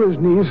fell to his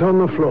knees on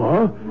the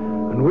floor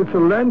and with the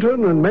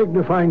lantern and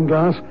magnifying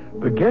glass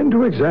began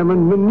to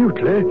examine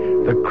minutely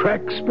the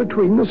cracks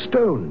between the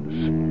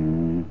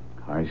stones.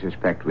 I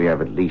suspect we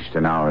have at least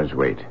an hour's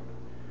wait.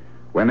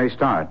 When they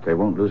start, they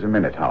won't lose a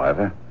minute,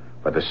 however.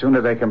 But the sooner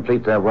they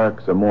complete their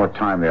work, the more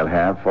time they'll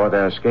have for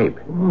their escape.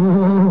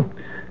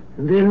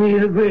 They'll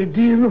need a great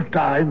deal of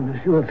time,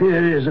 if your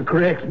theories are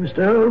correct,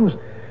 Mr. Holmes.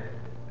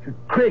 The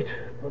crate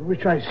on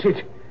which I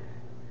sit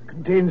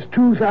contains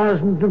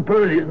 2,000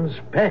 Napoleons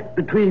packed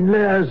between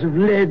layers of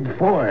lead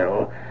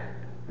foil.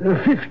 There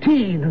are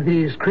 15 of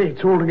these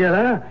crates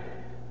altogether.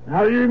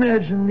 How you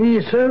imagine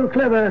these so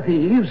clever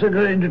thieves are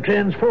going to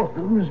transport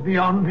them is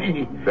beyond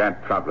me.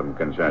 That problem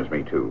concerns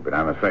me, too, but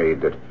I'm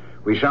afraid that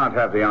we shan't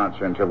have the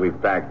answer until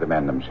we've bagged the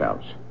men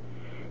themselves.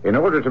 In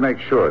order to make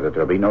sure that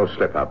there'll be no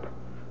slip-up,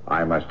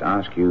 I must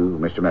ask you,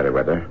 Mr.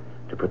 Merriweather,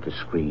 to put the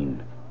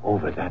screen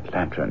over that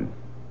lantern.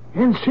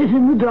 And sit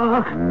in the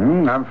dark?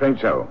 I'm afraid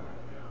so.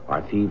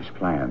 Our thieves'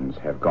 plans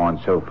have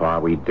gone so far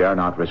we dare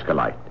not risk a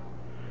light.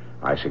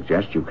 I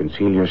suggest you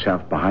conceal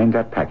yourself behind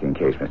that packing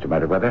case, Mr.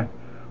 Merriweather.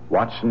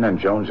 Watson and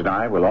Jones and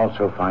I will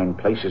also find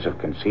places of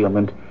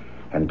concealment.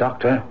 And,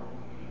 Doctor,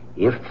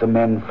 if the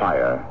men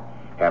fire,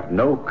 have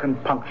no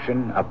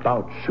compunction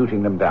about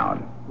shooting them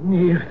down.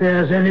 If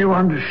there's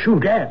anyone to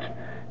shoot at,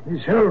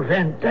 this whole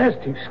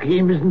fantastic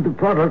scheme isn't the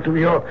product of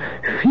your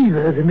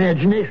fevered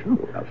imagination.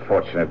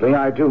 Fortunately,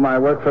 I do my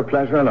work for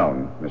pleasure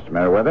alone, Mr.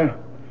 Merriweather.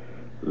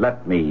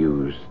 Let me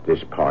use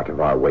this part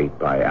of our wait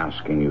by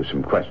asking you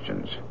some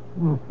questions.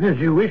 As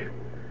you wish.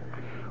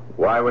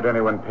 Why would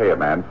anyone pay a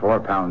man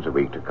 £4 a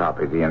week to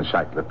copy the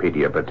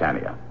Encyclopedia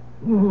Britannia?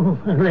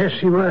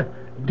 Unless he were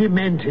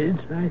demented,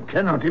 I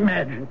cannot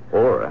imagine.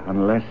 Or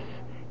unless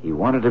he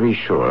wanted to be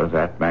sure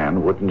that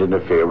man wouldn't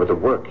interfere with the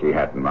work he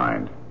had in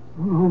mind.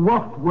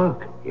 What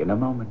work? In a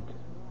moment.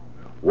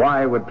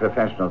 Why would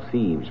professional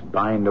thieves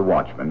bind a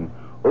watchman,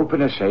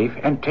 open a safe,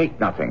 and take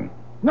nothing?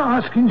 Now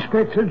ask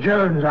Inspector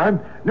Jones. I'm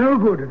no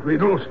good at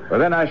riddles. Well,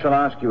 then I shall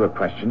ask you a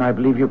question I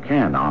believe you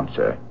can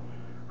answer.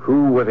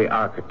 Who were the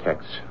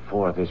architects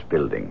for this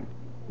building?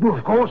 Well,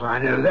 of course I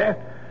know that.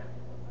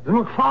 The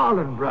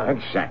McFarlane brothers.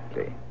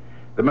 Exactly.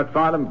 The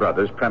McFarlane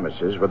brothers'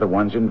 premises were the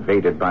ones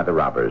invaded by the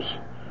robbers.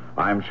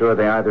 I'm sure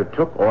they either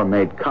took or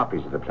made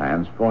copies of the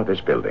plans for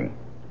this building.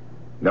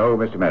 No,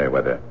 Mr.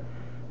 Merriweather.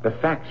 The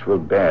facts will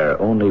bear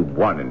only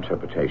one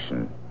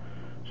interpretation.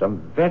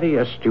 Some very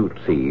astute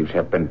thieves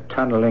have been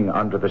tunneling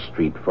under the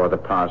street for the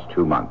past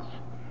 2 months.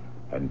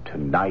 And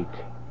tonight,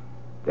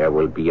 there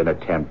will be an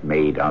attempt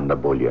made on the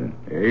bullion.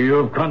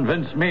 You've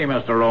convinced me,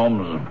 Mr.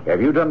 Holmes.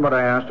 Have you done what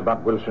I asked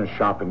about Wilson's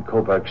shop in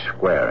Coburg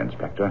Square,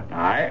 Inspector?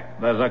 Aye.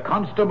 There's a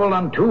constable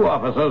and 2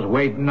 officers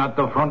waiting at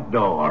the front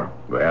door.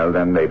 Well,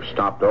 then they've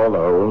stopped all the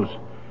holes.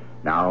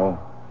 Now,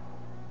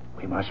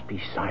 we must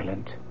be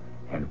silent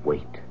and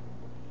wait.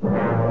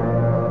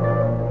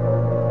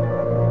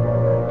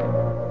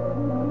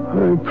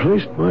 I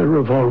placed my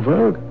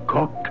revolver,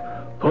 cocked,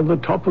 on the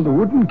top of the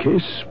wooden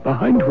case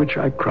behind which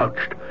I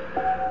crouched.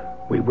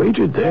 We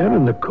waited there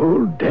in the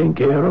cold,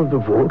 dank air of the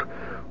vault,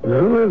 with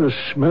only the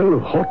smell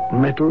of hot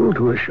metal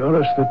to assure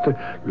us that the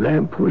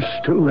lamp was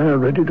still there,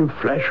 ready to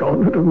flash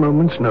on at a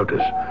moment's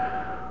notice.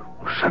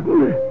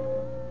 Suddenly,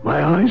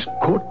 my eyes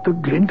caught the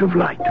glint of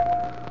light.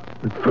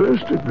 At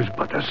first, it was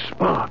but a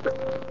spark,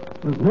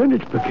 and then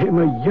it became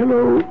a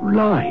yellow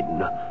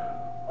line,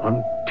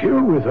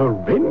 until with a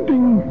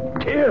rending,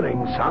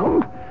 tearing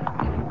sound,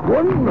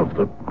 one of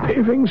the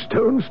paving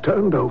stones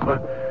turned over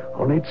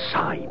on its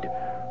side,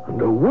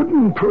 and a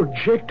wooden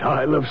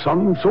projectile of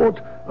some sort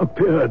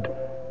appeared.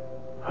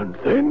 And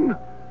then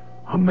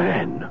a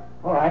man.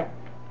 All right.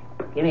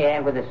 Give me a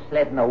hand with the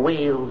sled and the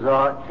wheels,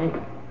 Archie.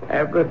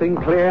 Everything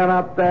clear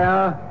up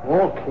there?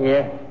 All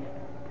clear.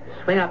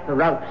 Swing up the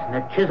ropes and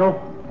the chisel.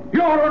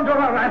 You're under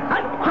arrest.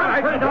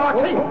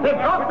 Archie. They've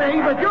got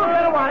me, but you'll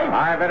get away.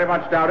 I very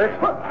much doubt it.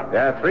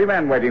 There are 3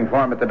 men waiting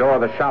for him at the door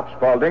of the shop,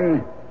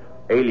 Spaulding,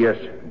 alias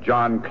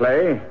John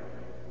Clay.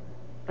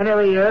 And who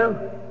are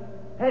you?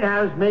 He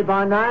knows me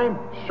by name.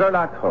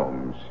 Sherlock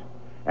Holmes.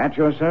 At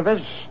your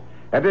service,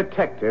 a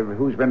detective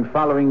who's been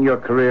following your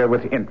career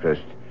with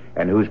interest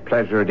and whose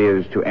pleasure it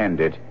is to end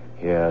it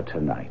here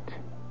tonight.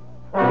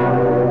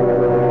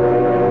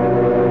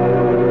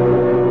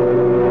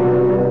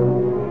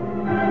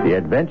 The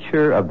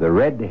Adventure of the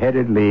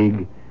Red-Headed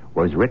League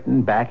was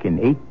written back in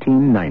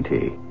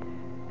 1890.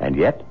 And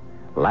yet,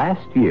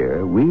 last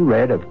year, we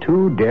read of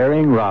 2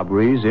 daring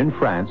robberies in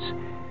France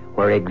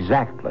where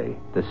exactly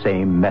the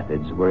same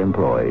methods were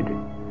employed.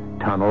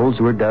 Tunnels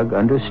were dug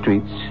under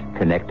streets,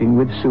 connecting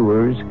with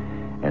sewers,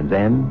 and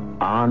then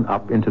on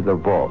up into the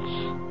vaults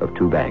of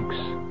 2 banks.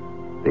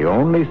 The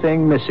only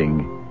thing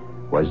missing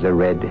was the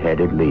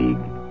Red-Headed League.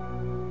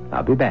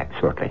 I'll be back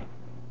shortly.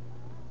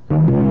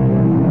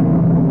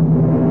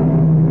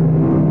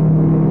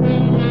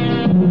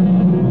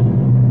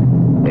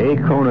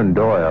 Conan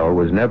Doyle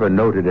was never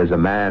noted as a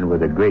man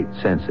with a great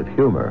sense of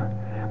humor,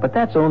 but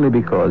that's only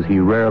because he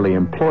rarely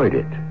employed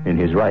it in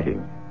his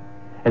writing.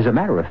 As a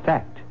matter of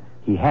fact,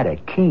 he had a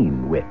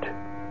keen wit.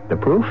 The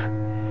proof?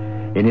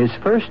 In his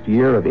first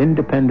year of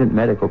independent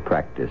medical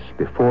practice,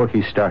 before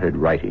he started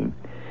writing,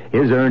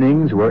 his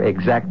earnings were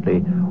exactly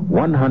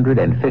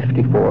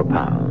 154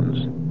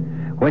 pounds.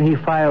 When he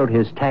filed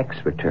his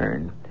tax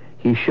return,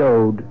 he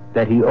showed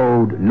that he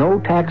owed no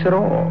tax at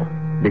all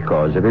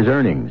because of his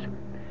earnings.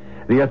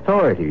 The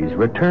authorities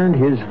returned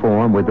his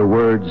form with the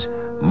words,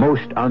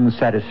 "most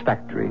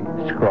unsatisfactory,"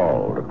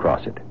 scrawled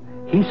across it.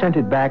 He sent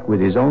it back with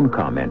his own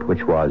comment,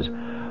 which was,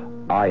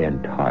 "I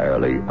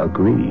entirely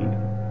agree."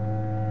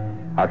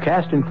 Our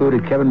cast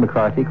included Kevin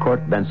McCarthy,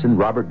 Court Benson,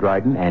 Robert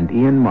Dryden, and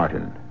Ian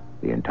Martin.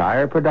 The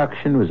entire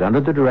production was under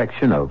the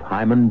direction of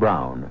Hyman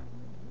Brown.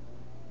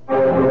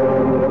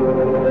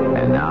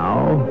 And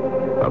now,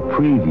 a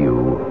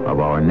preview of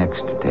our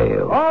next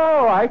tale.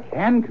 Oh, I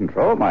can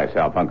control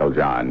myself, Uncle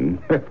John.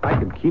 If I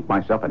could keep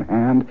myself in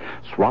hand,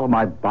 swallow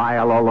my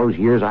bile all those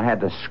years I had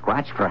to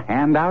scratch for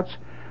handouts,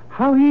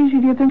 how easy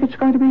do you think it's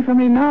going to be for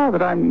me now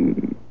that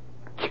I'm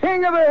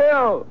king of the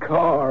hill?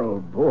 Carl,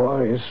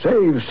 boy,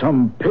 save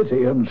some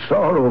pity and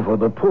sorrow for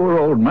the poor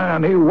old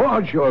man. He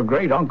was your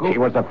great-uncle. He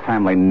was a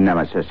family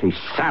nemesis. He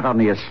sat on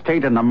the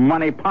estate and the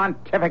money,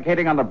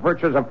 pontificating on the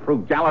virtues of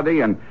frugality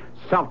and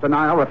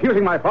self-denial,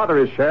 refusing my father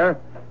his share,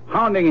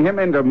 hounding him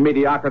into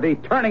mediocrity,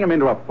 turning him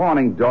into a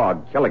fawning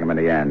dog, killing him in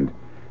the end.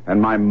 And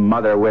my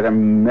mother with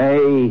him,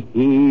 may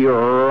he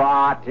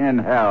rot in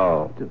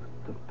hell. The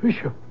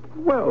bishop?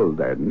 Well,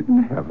 then,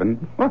 in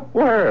heaven,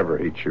 wherever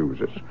he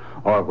chooses,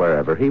 or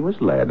wherever he was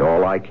led,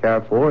 all I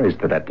care for is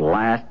that at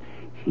last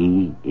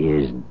he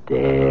is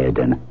dead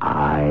and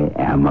I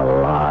am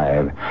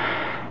alive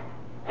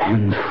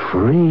and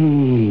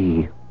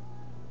free.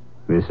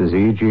 This is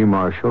E.G.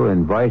 Marshall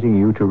inviting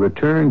you to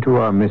return to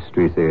our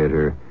Mystery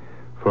Theater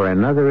for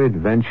another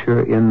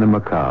adventure in the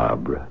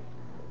macabre.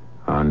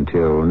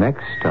 Until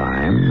next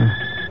time,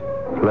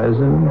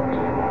 pleasant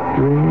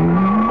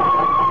dreams.